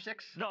with chapter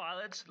 6? No,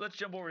 let's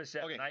jump over to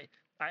 7. Okay.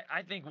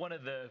 I think one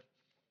of the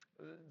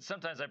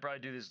sometimes I probably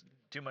do this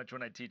too much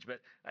when I teach, but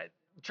I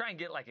try and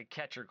get like a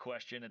catcher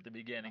question at the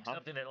beginning,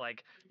 something that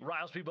like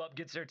riles people up,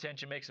 gets their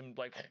attention, makes them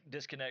like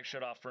disconnect,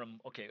 shut off from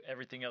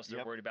everything else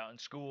they're worried about in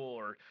school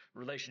or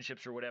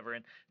relationships or whatever.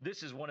 And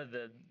this is one of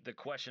the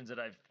questions that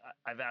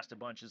I've asked a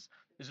bunch is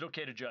it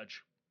okay to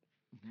judge?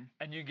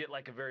 And you get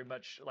like a very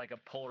much like a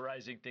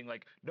polarizing thing,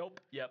 like nope,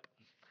 yep.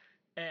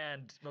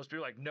 And most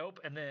people are like nope,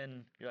 and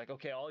then you're like,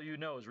 okay, all you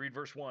know is read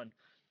verse 1.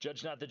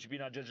 Judge not that you be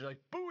not judged. You're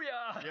like,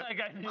 booyah! Yep. Like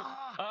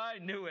I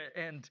knew it.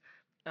 And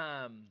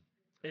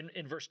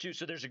in verse 2,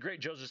 so there's a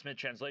great Joseph Smith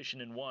translation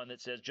in 1 that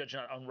says, judge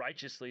not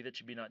unrighteously that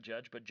you be not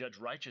judged, but judge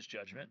righteous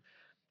judgment.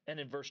 And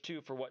in verse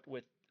 2, for what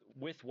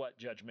with what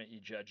judgment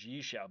ye judge,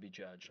 ye shall be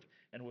judged.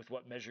 And with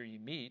what measure ye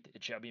meet,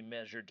 it shall be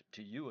measured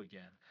to you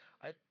again.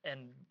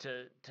 And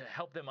to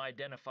help them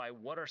identify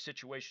what are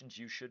situations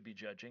you should be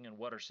judging and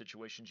what are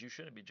situations you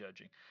shouldn't be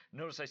judging.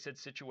 Notice I said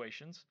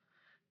situations,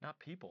 not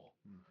people.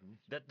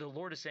 That the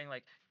Lord is saying,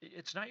 like,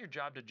 it's not your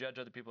job to judge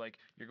other people like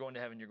you're going to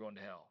heaven, you're going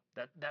to hell.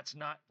 That's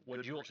not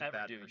what you'll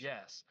ever do.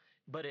 Yes.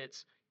 But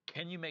it's,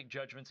 can you make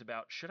judgments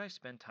about, should I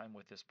spend time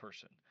with this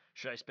person?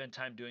 Should I spend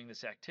time doing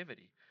this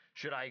activity?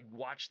 Should I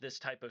watch this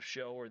type of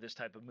show or this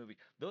type of movie?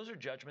 Those are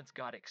judgments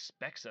God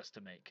expects us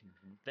to make.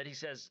 That he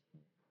says,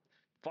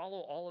 follow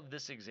all of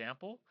this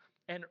example.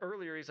 And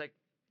earlier he's like,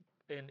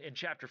 in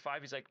chapter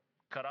 5, he's like,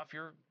 cut off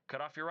your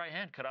right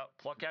hand,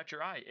 pluck out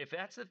your eye. If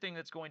that's the thing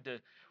that's going to,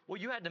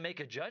 you had to make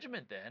a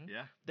judgment then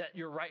that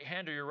your right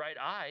hand or your right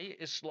eye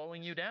is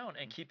slowing you down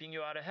and keeping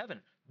you out of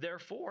heaven.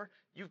 Therefore,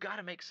 you've got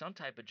to make some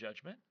type of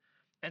judgment.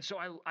 And so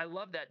I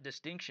love that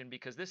distinction,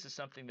 because this is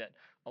something that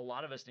a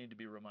lot of us need to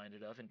be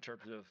reminded of in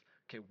terms of,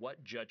 okay,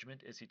 what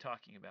judgment is he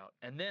talking about?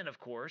 And then, of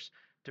course,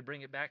 to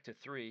bring it back to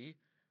 3,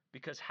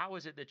 because how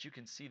is it that you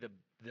can see the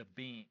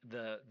beam,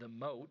 the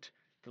mote,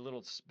 the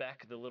little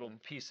speck, the little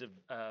piece of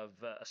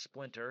a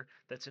splinter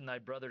that's in thy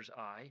brother's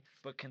eye,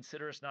 but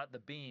considerest not the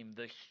beam,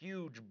 the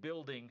huge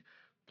building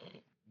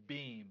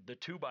beam, the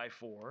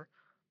 2x4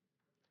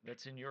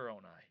 that's in your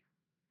own eye?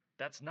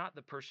 That's not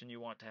the person you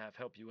want to have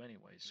help you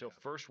anyway. So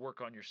first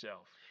work on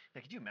yourself.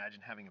 Yeah, could you imagine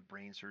having a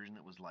brain surgeon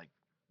that was like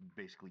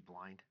basically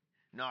blind?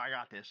 No, I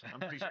got this. I'm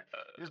pretty sure.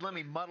 Just let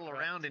me muddle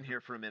around in here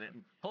for a minute.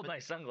 Hold my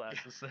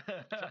sunglasses.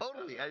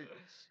 Totally.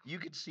 You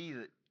could see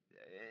that,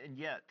 and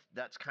yet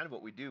that's kind of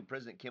what we do.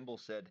 President Kimball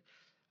said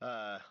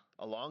a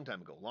long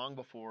time ago, long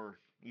before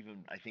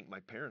even I think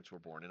my parents were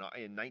born, in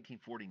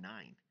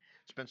 1949,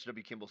 Spencer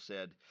W. Kimball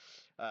said,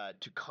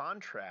 to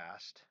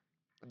contrast,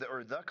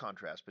 the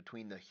contrast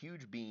between the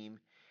huge beam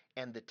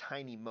and the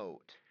tiny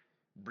mote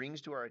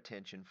brings to our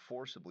attention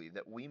forcibly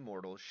that we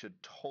mortals should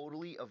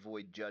totally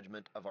avoid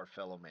judgment of our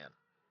fellow man.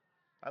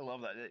 I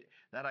love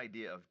that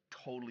idea of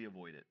totally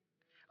avoid it,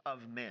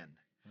 of men.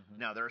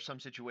 Now there are some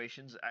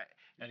situations,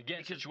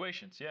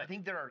 situations, I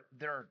think there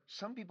are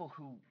some people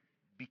who,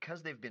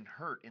 because they've been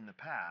hurt in the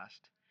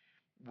past,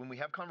 when we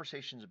have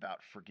conversations about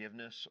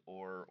forgiveness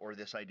or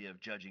this idea of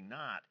judging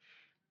not,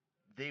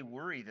 they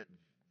worry that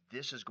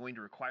this is going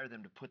to require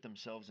them to put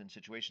themselves in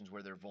situations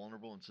where they're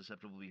vulnerable and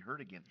susceptible to be hurt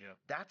again. Yeah.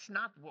 That's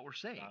not what we're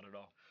saying. Not at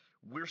all.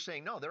 We're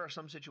saying, no, there are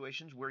some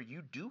situations where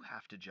you do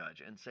have to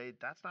judge and say,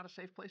 that's not a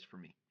safe place for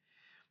me.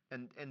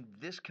 And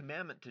this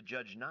commandment to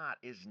judge not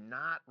is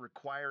not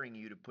requiring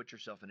you to put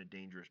yourself in a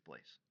dangerous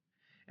place.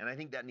 And I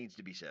think that needs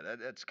to be said.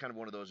 That's kind of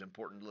one of those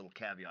important little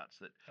caveats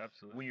that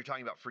Absolutely. when you're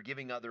talking about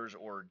forgiving others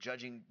or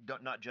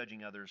not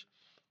judging others,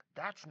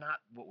 that's not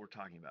what we're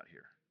talking about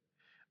here.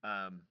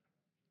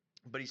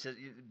 But he says,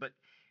 but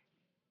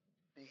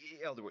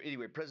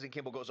anyway, President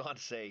Kimball goes on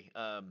to say,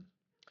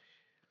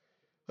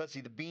 let's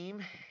see, the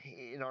beam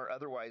in our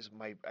otherwise,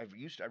 I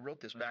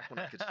wrote this back when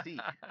I could see,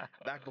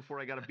 back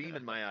before I got a beam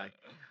in my eye.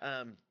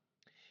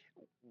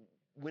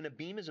 When a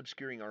beam is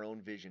obscuring our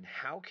own vision,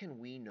 how can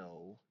we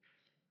know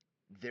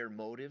their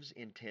motives,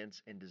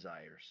 intents, and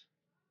desires?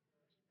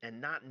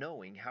 And not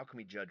knowing, how can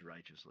we judge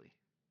righteously?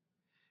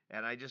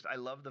 And I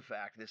love the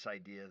fact, this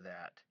idea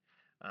that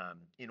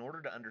in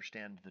order to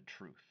understand the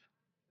truth,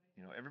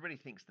 everybody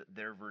thinks that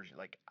their version,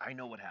 like, I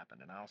know what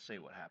happened and I'll say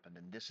what happened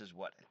and this is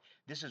what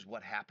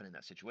happened in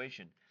that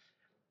situation.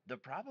 The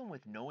problem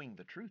with knowing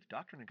the truth,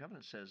 Doctrine and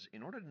Covenants says,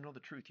 in order to know the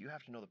truth, you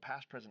have to know the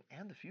past, present,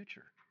 and the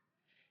future.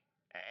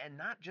 And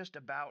not just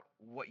about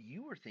what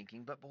you were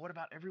thinking, but what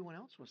about everyone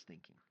else was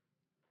thinking.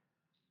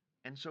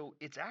 And so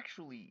it's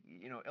actually,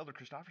 Elder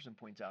Christofferson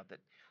points out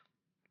that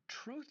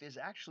truth is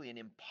actually an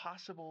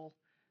impossible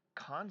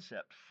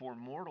concept for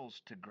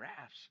mortals to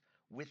grasp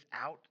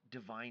without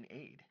divine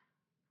aid,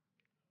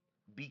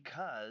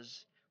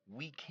 because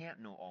we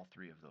can't know all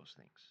three of those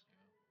things.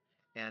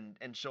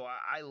 And so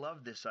I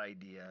love this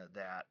idea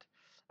that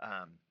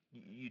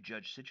you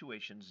judge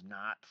situations,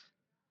 not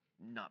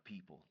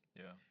people.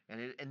 Yeah.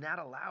 And that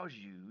allows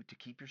you to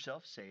keep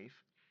yourself safe,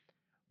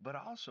 but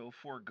also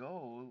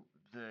forego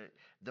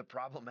the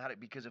problematic,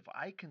 because if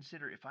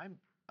I'm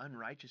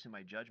unrighteous in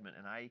my judgment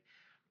and I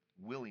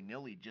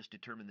willy-nilly just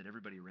determine that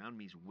everybody around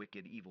me is a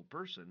wicked, evil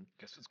person,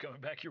 Guess it's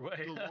coming back your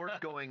way. the Lord's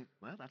going,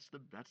 well, that's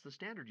the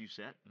standard you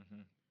set.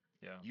 Mm-hmm.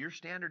 Yeah. Your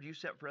standard you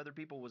set for other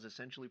people was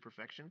essentially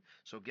perfection.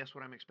 So guess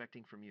what I'm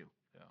expecting from you?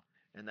 Yeah.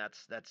 And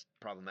that's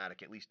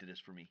problematic. At least it is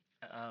for me.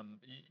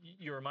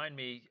 You remind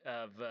me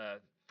of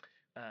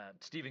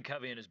Stephen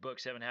Covey in his book,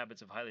 7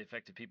 Habits of Highly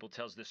Effective People,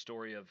 tells this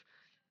story of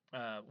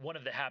one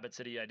of the habits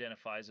that he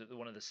identifies,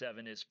 one of the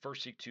 7, is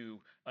first seek to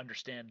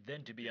understand,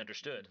 then to be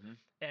understood. Mm-hmm.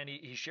 And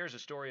he shares a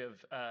story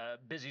of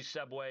busy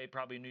subway,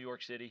 probably New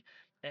York City.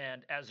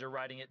 And as they're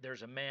riding it,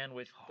 there's a man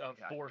with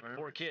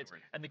four kids.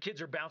 And the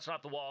kids are bouncing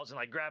off the walls and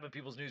like grabbing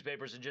people's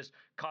newspapers and just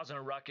causing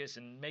a ruckus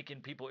and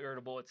making people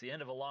irritable. It's the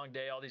end of a long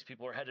day. All these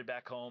people are headed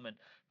back home. And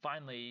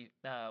finally,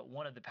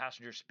 one of the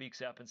passengers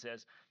speaks up and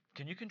says,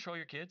 "Can you control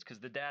your kids?" Because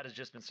the dad has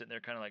just been sitting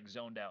there kind of like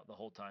zoned out the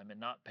whole time and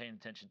not paying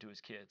attention to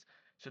his kids.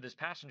 So this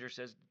passenger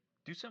says,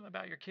 "Do something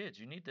about your kids.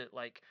 You need to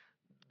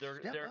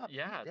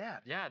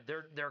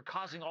they're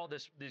causing all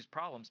these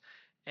problems."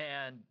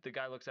 And the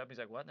guy looks up and he's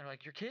like, "What?" And they're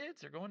like, "Your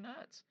kids, they're going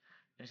nuts."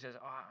 And he says,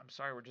 "Oh, I'm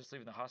sorry, we're just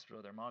leaving the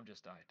hospital. Their mom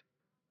just died."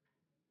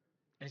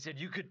 And he said,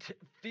 you could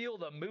feel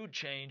the mood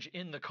change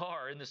in the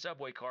car, in the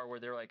subway car, where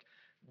they're like,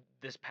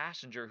 this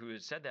passenger who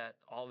had said that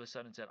all of a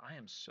sudden said, "I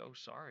am so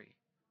sorry.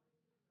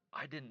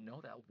 I didn't know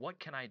that. What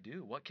can I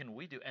do? What can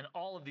we do?" And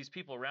all of these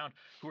people around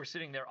who are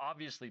sitting there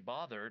obviously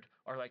bothered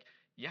are like,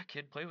 "Yeah,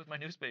 kid, play with my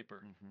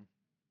newspaper. Mm-hmm.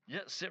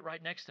 Yeah, sit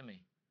right next to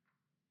me."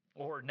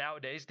 Or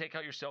nowadays, take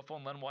out your cell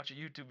phone, let them watch a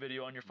YouTube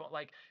video on your phone.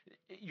 Like,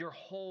 your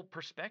whole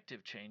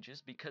perspective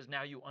changes because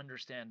now you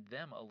understand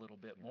them a little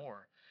bit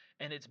more.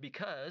 And it's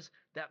because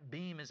that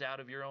beam is out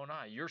of your own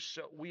eye.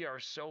 We are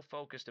so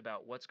focused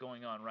about what's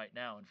going on right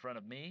now in front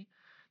of me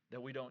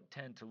that we don't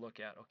tend to look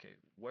at, okay,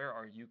 where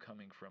are you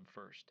coming from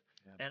first?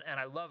 Yeah. And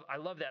I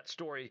love that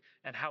story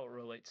and how it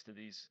relates to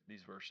these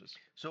verses.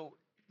 So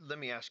let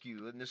me ask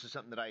you, and this is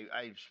something that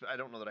I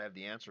don't know that I have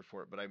the answer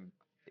for it, but I'm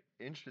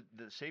interested.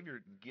 The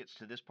Savior gets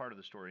to this part of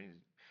the story.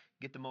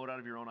 Get the mote out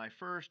of your own eye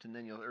first, and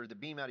then or the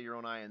beam out of your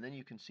own eye, and then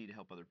you can see to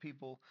help other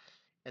people.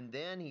 And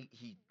then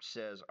he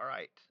says, all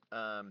right,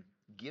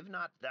 give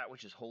not that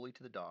which is holy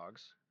to the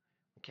dogs.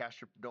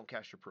 Don't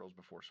cast your pearls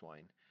before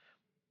swine.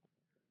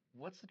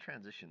 What's the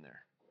transition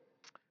there?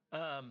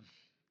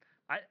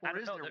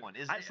 Is there one?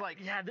 Is this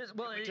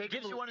it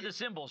gives you one of the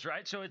symbols,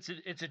 right? So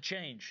it's a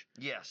change.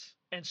 Yes.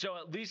 And so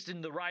at least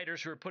in the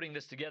writers who are putting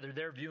this together,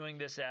 they're viewing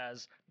this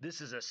as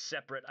this is a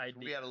separate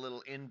idea. We had a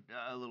little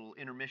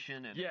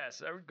intermission. And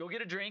yes, go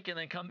get a drink and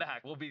then come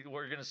back.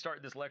 We're going to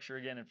start this lecture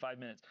again in 5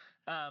 minutes.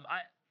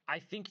 I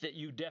think that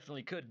you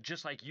definitely could,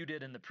 just like you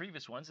did in the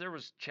previous ones. There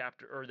was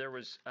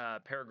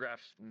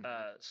paragraph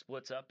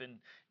splits up in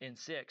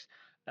 6.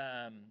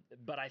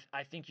 But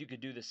I think you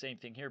could do the same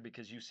thing here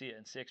because you see it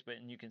in 6,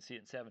 and you can see it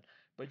in 7.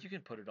 But you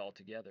can put it all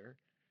together.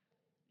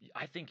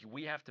 I think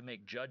we have to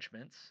make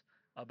judgments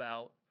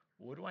about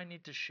what do I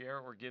need to share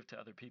or give to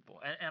other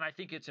people. And I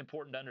think it's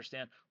important to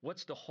understand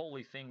what's the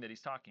holy thing that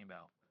he's talking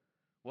about.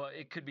 Well,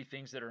 it could be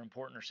things that are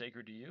important or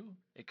sacred to you.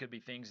 It could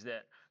be things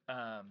that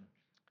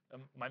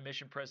my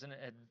mission president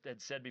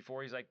had said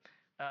before, he's like,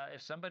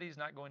 if somebody's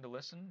not going to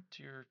listen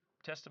to your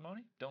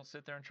testimony, don't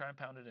sit there and try and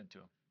pound it into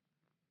them.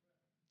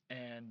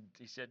 And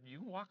he said, you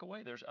can walk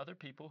away. There's other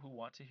people who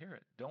want to hear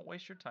it. Don't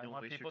waste your time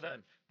on people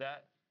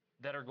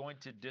that are going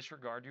to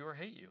disregard you or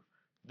hate you.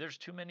 There's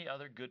too many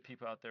other good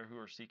people out there who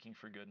are seeking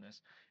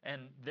forgiveness.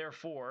 And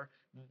therefore,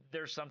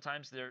 there's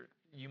sometimes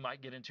you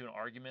might get into an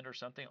argument or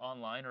something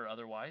online or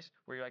otherwise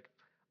where you're like,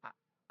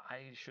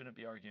 I shouldn't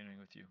be arguing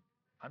with you.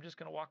 I'm just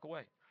going to walk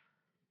away.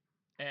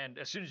 And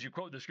as soon as you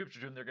quote the scripture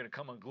to them, they're going to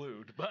come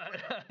unglued.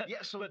 But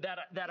but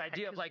that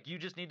idea of like, you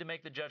just need to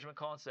make the judgment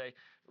call and say,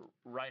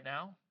 right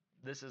now,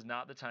 this is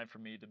not the time for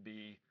me to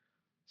be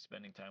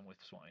spending time with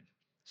swine.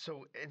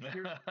 So, and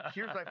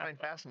here's what I find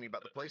fascinating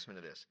about the placement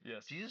of this.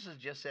 Yes. Jesus has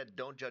just said,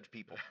 don't judge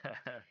people.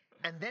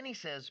 And then he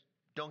says,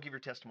 don't give your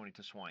testimony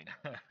to swine.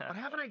 But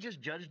haven't I just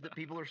judged that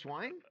people are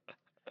swine?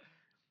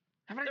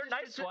 They're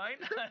nice swine.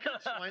 They're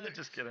good swine.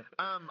 Just kidding.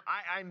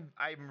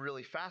 I'm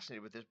really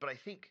fascinated with this, but I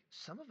think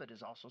some of it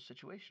is also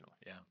situational.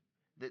 Yeah.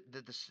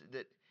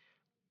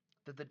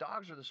 That the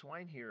dogs or the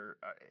swine here,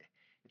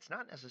 it's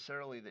not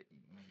necessarily that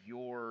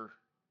you're,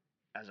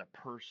 as a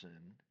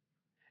person,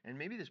 and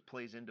maybe this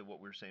plays into what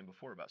we were saying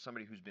before about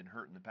somebody who's been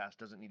hurt in the past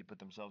doesn't need to put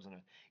themselves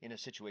in a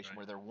situation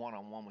where they're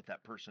one-on-one with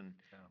that person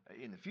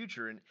in the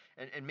future, and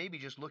maybe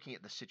just looking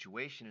at the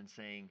situation and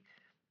saying,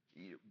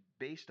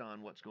 based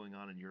on what's going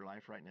on in your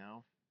life right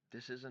now,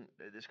 this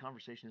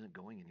conversation isn't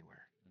going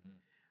anywhere.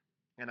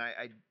 Mm-hmm. And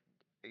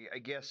I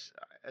guess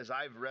as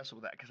I've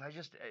wrestled with that,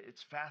 because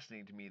it's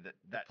fascinating to me that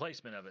the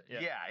placement of it.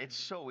 Yeah, it's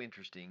so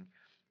interesting,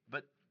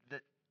 but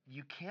that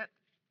you can't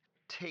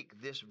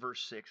take this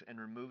verse 6 and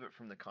remove it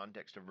from the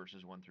context of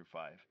verses 1 through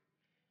 5.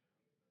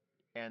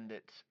 And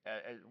that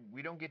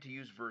we don't get to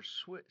use verse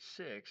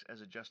 6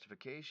 as a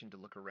justification to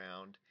look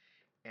around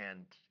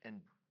and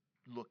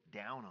look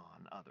down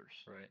on others.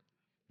 Right.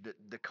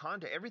 The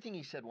context, everything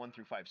he said 1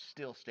 through 5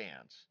 still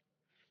stands.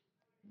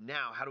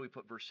 Now, how do we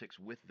put verse 6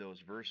 with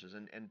those verses?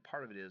 And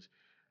part of it is,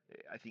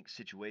 I think,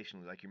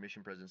 situationally, like your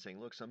mission president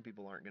saying, look, some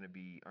people aren't going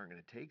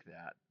to take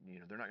that.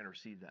 They're not going to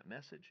receive that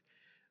message.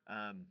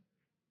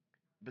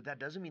 But that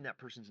doesn't mean that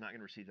person's not going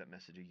to receive that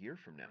message a year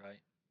from now.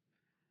 Right.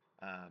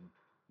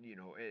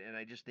 And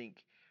I just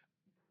think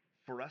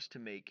for us to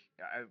make,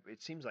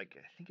 it seems like,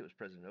 I think it was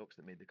President Oaks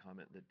that made the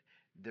comment that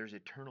there's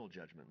eternal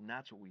judgment, and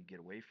that's what we get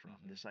away from.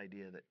 Mm-hmm. This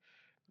idea that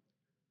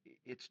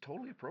it's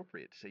totally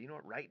appropriate to say, you know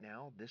what, right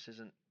now, this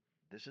isn't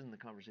the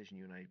conversation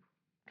you and I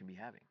can be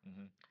having.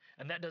 Mm-hmm.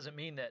 And that doesn't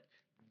mean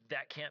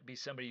that can't be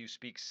somebody you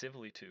speak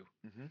civilly to,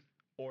 mm-hmm.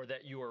 or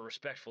that you are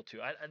respectful to.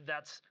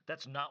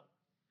 That's not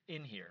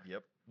in here.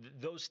 Yep.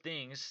 Those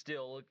things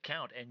still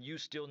count, and you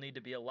still need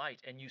to be a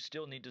light, and you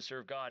still need to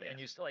serve God, and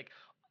you still, like,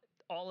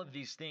 all of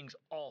these things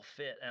all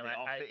fit. And they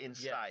all fit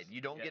inside. Yes,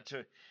 you don't get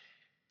to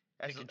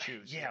pick and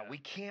choose. Yeah, we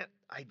can't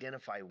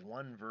identify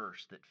one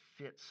verse that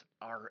fits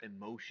our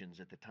emotions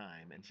at the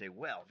time and say,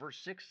 well, verse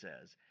 6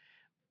 says,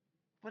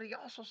 but he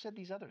also said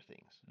these other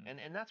things. Mm.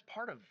 And that's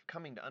part of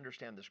coming to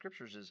understand the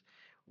scriptures is,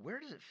 where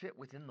does it fit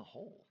within the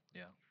whole?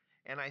 Yeah.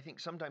 And I think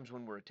sometimes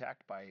when we're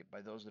attacked by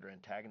those that are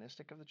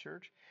antagonistic of the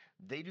church,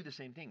 they do the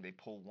same thing. They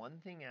pull one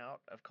thing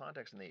out of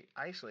context and they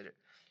isolate it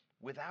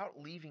without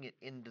leaving it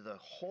into the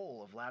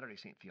whole of Latter-day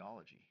Saint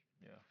theology.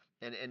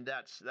 Yeah. And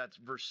that's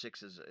verse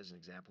 6 is an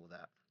example of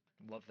that.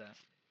 Love that.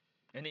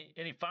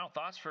 Any final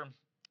thoughts from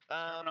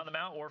Sermon on the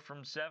Mount or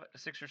from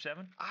 6 or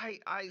 7? I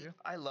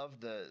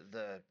love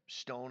the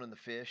stone and the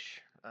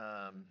fish,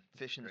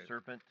 fish and the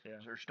serpent,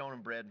 or stone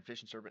and bread and fish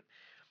and serpent.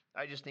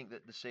 I just think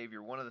that the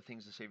Savior, one of the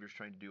things the Savior's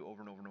trying to do over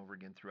and over and over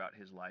again throughout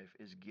his life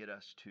is get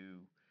us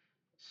to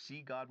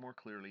see God more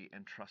clearly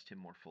and trust him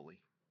more fully.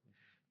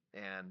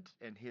 Mm-hmm.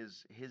 And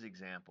his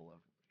example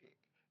of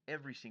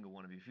every single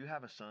one of you, if you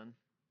have a son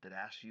that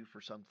asks you for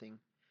something,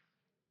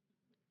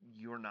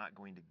 you're not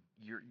going to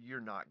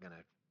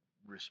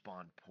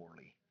respond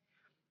poorly.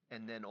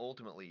 And then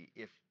ultimately,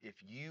 if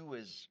you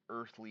as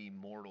earthly,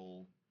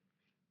 mortal,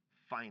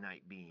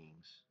 finite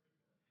beings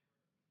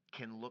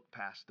can look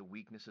past the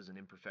weaknesses and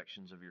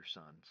imperfections of your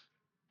sons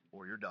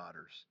or your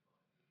daughters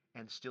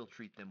and still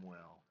treat them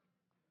well,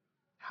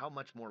 how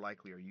much more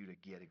likely are you to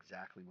get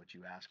exactly what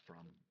you ask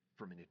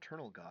from an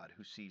eternal God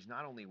who sees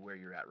not only where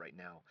you're at right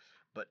now,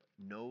 but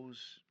knows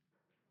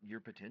your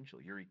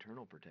potential, your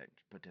eternal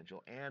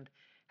potential, and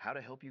how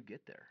to help you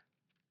get there.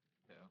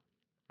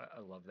 Yeah,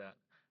 I love that.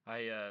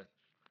 I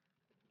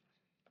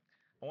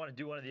want to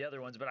do one of the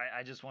other ones, but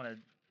I just want to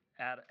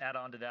add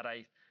on to that.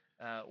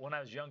 When I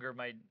was younger,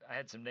 I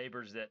had some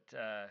neighbors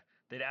that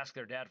they'd ask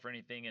their dad for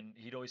anything, and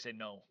he'd always say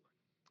no.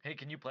 Hey,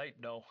 can you play?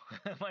 No.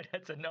 My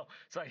dad said no.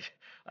 So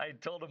I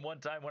told him one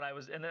time when I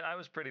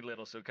was pretty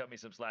little, so cut me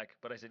some slack.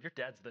 But I said, your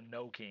dad's the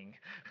no king.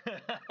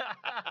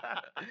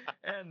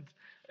 and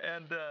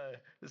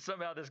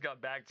somehow this got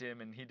back to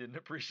him, and he didn't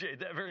appreciate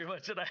that very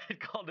much that I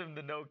had called him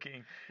the no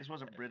king. This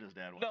wasn't Britta's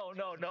dad. No.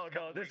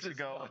 This is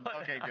ago.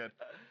 Okay, good.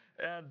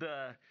 And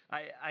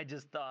I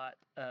just thought,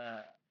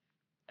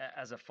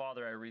 as a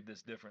father, I read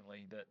this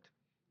differently. That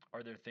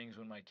are there things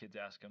when my kids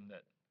ask him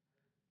that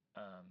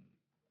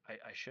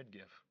I should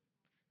give.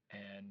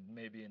 And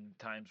maybe in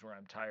times where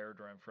I'm tired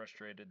or I'm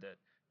frustrated, that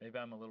maybe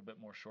I'm a little bit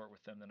more short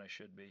with them than I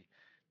should be.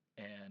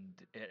 And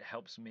it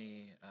helps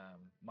me.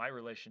 My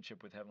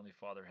relationship with Heavenly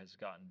Father has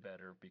gotten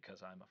better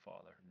because I'm a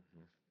father,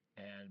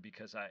 and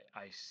because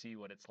I see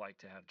what it's like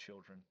to have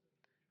children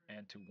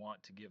and to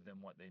want to give them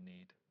what they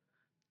need.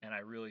 And I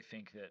really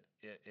think that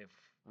if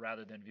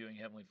rather than viewing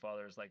Heavenly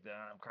Father as like,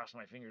 I'm crossing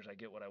my fingers, I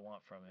get what I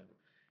want from him,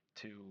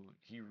 to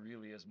he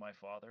really is my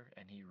Father,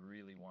 and he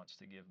really wants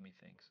to give me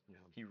things. Yeah.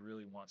 He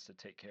really wants to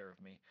take care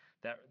of me.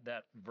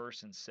 That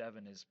verse in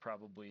 7 is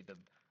probably the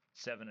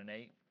 7 and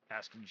 8.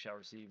 Asking you shall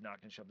receive,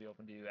 knocking shall be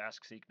open to you.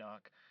 Ask, seek,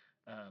 knock.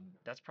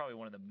 That's probably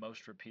one of the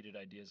most repeated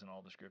ideas in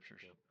all the scriptures.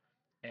 Yep.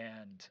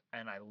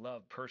 And I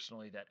love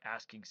personally that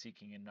asking,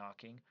 seeking, and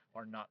knocking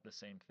are not the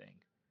same thing.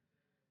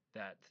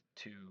 That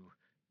to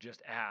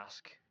just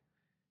ask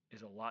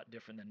is a lot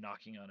different than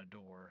knocking on a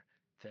door,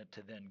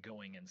 to then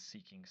going and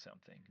seeking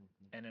something.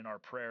 And in our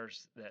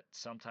prayers, that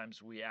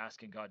sometimes we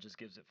ask and God just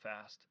gives it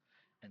fast,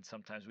 and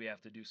sometimes we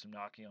have to do some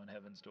knocking on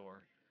heaven's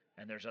door,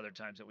 and there's other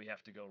times that we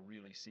have to go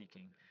really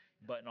seeking.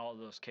 But in all of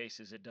those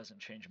cases, it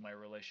doesn't change my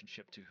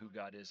relationship to who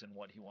God is and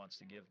what he wants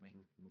to give me.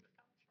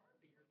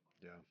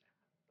 Yeah,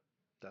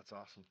 that's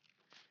awesome.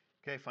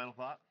 Okay, final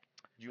thought.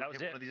 Did you That was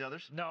hit it. one of these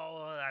others? No,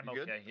 I'm You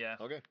good? okay. Yeah.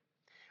 Okay.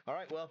 All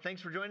right. Well,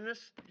 thanks for joining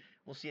us.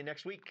 We'll see you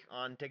next week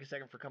on Take a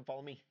Second for Come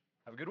Follow Me.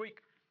 Have a good week.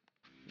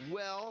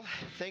 Well,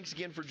 thanks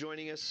again for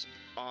joining us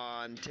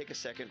on Take a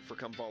Second for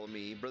Come Follow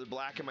Me. Brother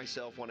Black and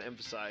myself want to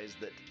emphasize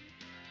that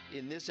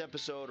in this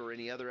episode or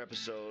any other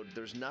episode,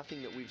 there's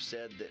nothing that we've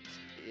said that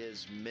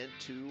is meant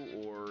to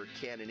or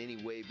can in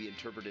any way be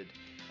interpreted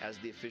as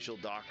the official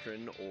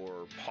doctrine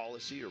or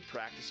policy or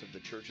practice of the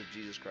Church of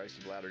Jesus Christ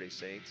of Latter-day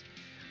Saints.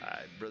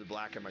 Brother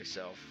Black and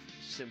myself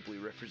simply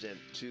represent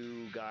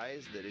two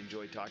guys that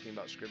enjoy talking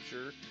about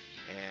Scripture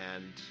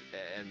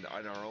and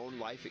our own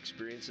life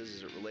experiences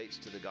as it relates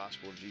to the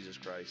gospel of Jesus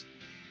Christ,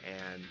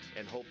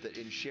 and hope that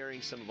in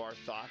sharing some of our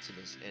thoughts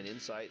and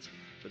insights,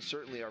 but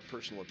certainly our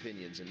personal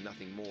opinions and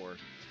nothing more,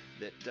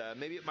 that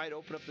maybe it might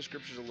open up the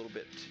Scriptures a little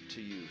bit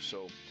to you.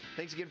 So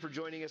thanks again for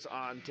joining us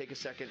on Take a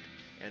Second,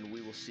 and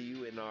we will see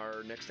you in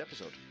our next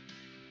episode.